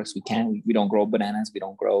some products we don't grow bananas, we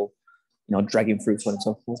don't grow, dragon fruit, so on and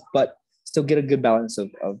so forth, but still get a good balance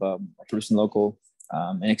of producing local,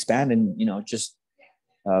 and expand, and, just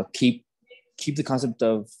keep the concept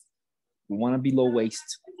of, we want to be low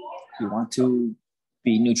waste. We want to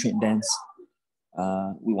be nutrient dense.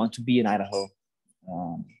 We want to be in Idaho.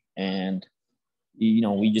 And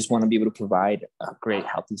we just want to be able to provide a great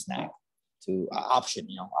healthy snack to option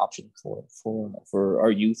for our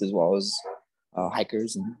youth, as well as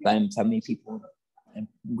hikers and family people and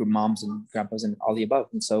moms and grandpas and all the above.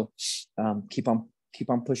 And so keep on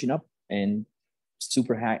pushing up, and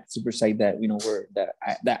super psyched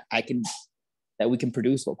that we can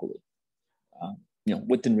produce locally,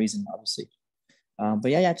 within reason, obviously.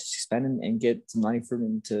 But yeah, just expand and get some money for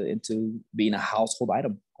them into being a household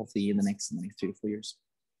item, hopefully in the next 3 to 4 years.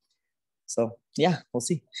 So yeah, we'll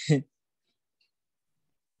see.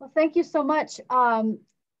 Well, thank you so much.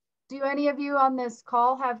 Do any of you on this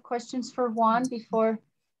call have questions for Juan before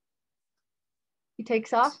he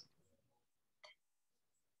takes off?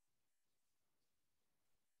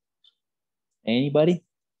 Anybody?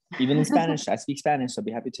 Even in Spanish. I speak Spanish, so I'll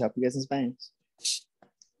be happy to help you guys in Spanish.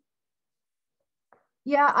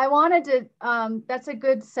 Yeah, I wanted to, that's a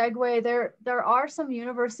good segue. There are some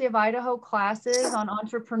University of Idaho classes on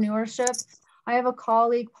entrepreneurship. I have a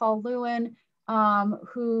colleague, Paul Lewin,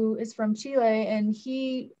 who is from Chile, and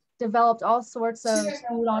he developed all sorts of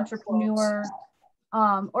food entrepreneur,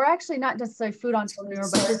 or actually not necessarily food entrepreneur,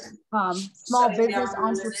 but just small business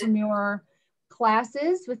entrepreneur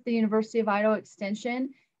classes with the University of Idaho Extension.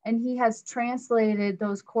 And he has translated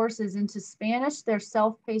those courses into Spanish. They're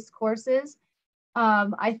self-paced courses.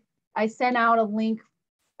 I sent out a link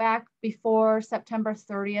back before September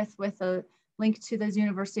 30th with a link to those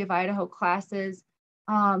University of Idaho classes.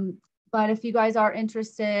 But if you guys are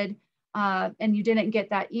interested and you didn't get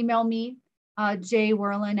that, email me,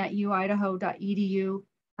 jwerlin@uidaho.edu.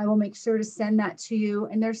 I will make sure to send that to you.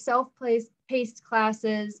 And they're self-paced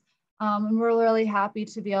classes. And we're really happy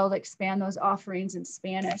to be able to expand those offerings in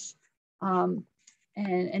Spanish and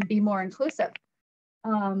be more inclusive.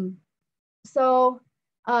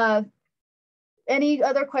 Any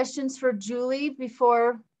other questions for Julie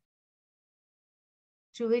before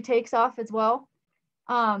Julie takes off as well?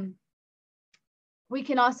 We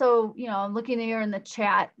can also, I'm looking here in the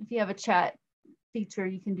chat. If you have a chat feature,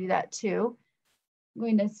 you can do that too. I'm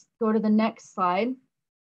going to go to the next slide.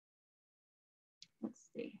 Let's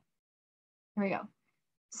see. Here we go.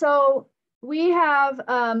 So we have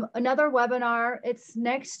another webinar. It's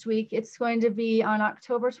next week. It's going to be on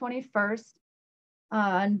October 21st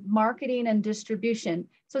on marketing and distribution.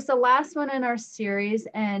 So it's the last one in our series,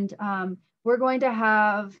 and we're going to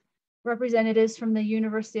have representatives from the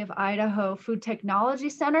University of Idaho Food Technology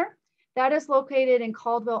Center. That is located in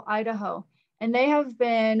Caldwell, Idaho. And they have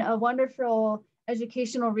been a wonderful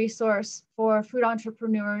educational resource for food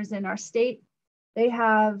entrepreneurs in our state. They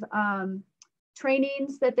have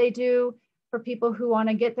trainings that they do for people who want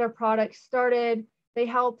to get their products started. They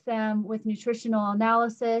help them with nutritional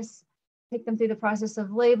analysis, take them through the process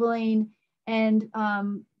of labeling, and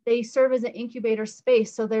they serve as an incubator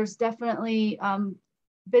space. So there's definitely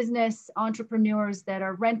business entrepreneurs that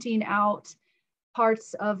are renting out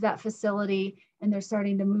parts of that facility, and they're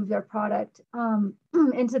starting to move their product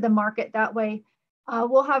into the market that way.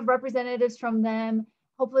 We'll have representatives from them.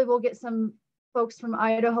 Hopefully we'll get some folks from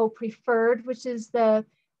Idaho Preferred, which is the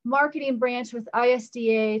marketing branch with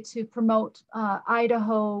ISDA to promote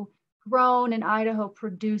Idaho grown and Idaho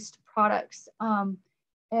produced products.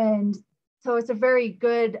 And so it's a very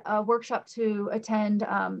good workshop to attend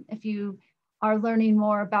if you are learning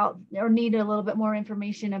more about or need a little bit more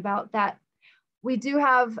information about that. We do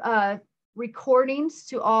have recordings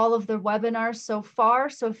to all of the webinars so far.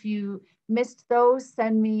 So if you missed those,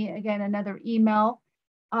 send me again another email.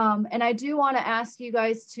 And I do want to ask you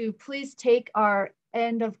guys to please take our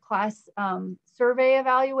end of class survey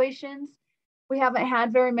evaluations. We haven't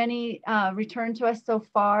had very many return to us so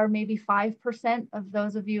far. Maybe 5% of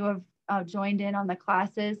those of you have joined in on the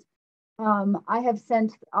classes. I have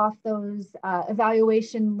sent off those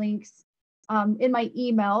evaluation links in my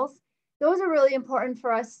emails. Those are really important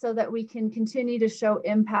for us so that we can continue to show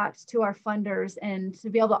impact to our funders and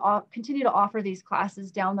to be able to continue to offer these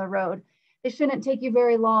classes down the road. They shouldn't take you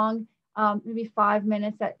very long, maybe 5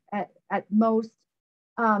 minutes at most.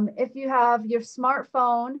 If you have your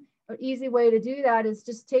smartphone, an easy way to do that is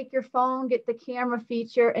just take your phone, get the camera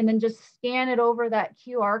feature, and then just scan it over that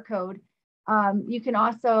QR code. You can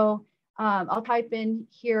also, I'll type in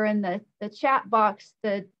here in the chat box,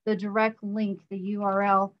 the direct link, the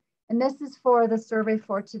URL. And this is for the survey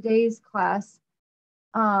for today's class.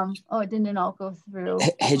 Oh, it didn't all go through.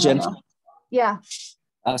 Hey, Jen. Yeah.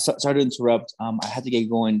 Sorry to interrupt. I had to get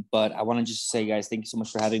going, but I want to just say, guys, thank you so much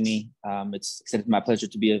for having me. It's my pleasure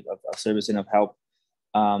to be of service and of help.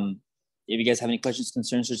 If you guys have any questions,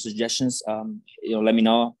 concerns, or suggestions, let me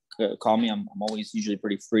know. Call me. I'm always usually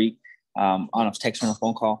pretty free on a text or on a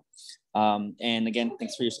phone call. And again,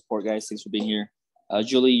 thanks for your support, guys. Thanks for being here.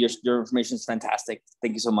 Julie, your information is fantastic.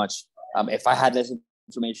 Thank you so much. If I had this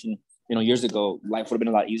information, years ago, life would have been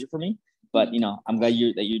a lot easier for me. But I'm glad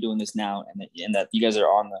that you're doing this now, and that you guys are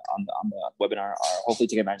on the webinar. Hopefully,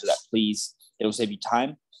 take advantage of that. Please, it'll save you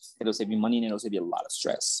time, it'll save you money, and it'll save you a lot of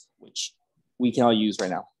stress, which we can all use right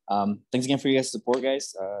now. Thanks again for your guys' support,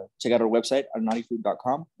 guys. Check out our website,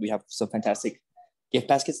 ournaughtyfood.com. We have some fantastic gift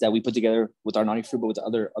baskets that we put together with our Naughty Fruit, but with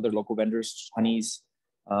other local vendors, honeys,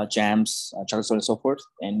 jams, chocolate soda, and so forth.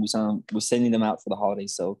 And we're sending them out for the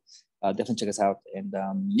holidays. So definitely check us out. And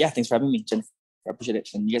thanks for having me, Jennifer. I appreciate it.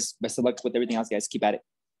 And you guys, best of luck with everything else, guys. Keep at it.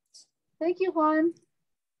 Thank you, Juan.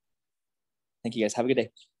 Thank you, guys. Have a good day.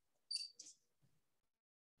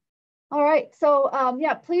 All right. So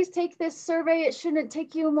please take this survey. It shouldn't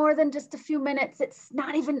take you more than just a few minutes.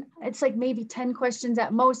 It's like maybe 10 questions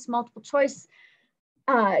at most, multiple choice.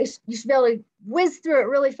 You should be able to whiz through it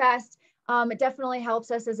really fast. It definitely helps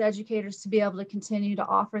us as educators to be able to continue to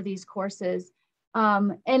offer these courses.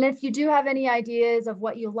 And if you do have any ideas of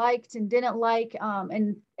what you liked and didn't like,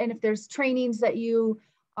 and if there's trainings that you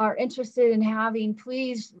are interested in having,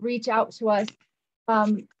 please reach out to us.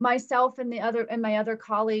 Myself and my other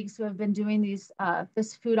colleagues who have been doing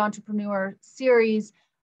this food entrepreneur series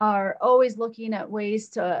are always looking at ways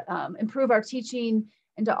to improve our teaching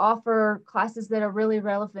and to offer classes that are really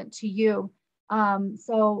relevant to you.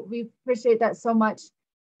 So we appreciate that so much.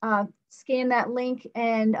 Scan that link,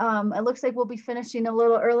 and it looks like we'll be finishing a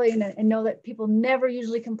little early, and know that people never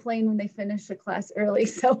usually complain when they finish a class early.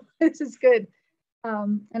 So this is good.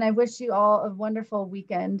 And I wish you all a wonderful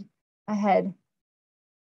weekend ahead.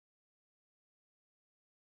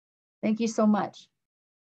 Thank you so much.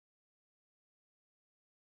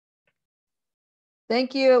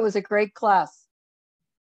 Thank you. It was a great class.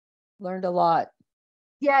 Learned a lot.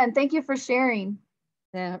 Yeah, and thank you for sharing.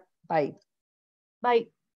 Yeah, bye. Bye.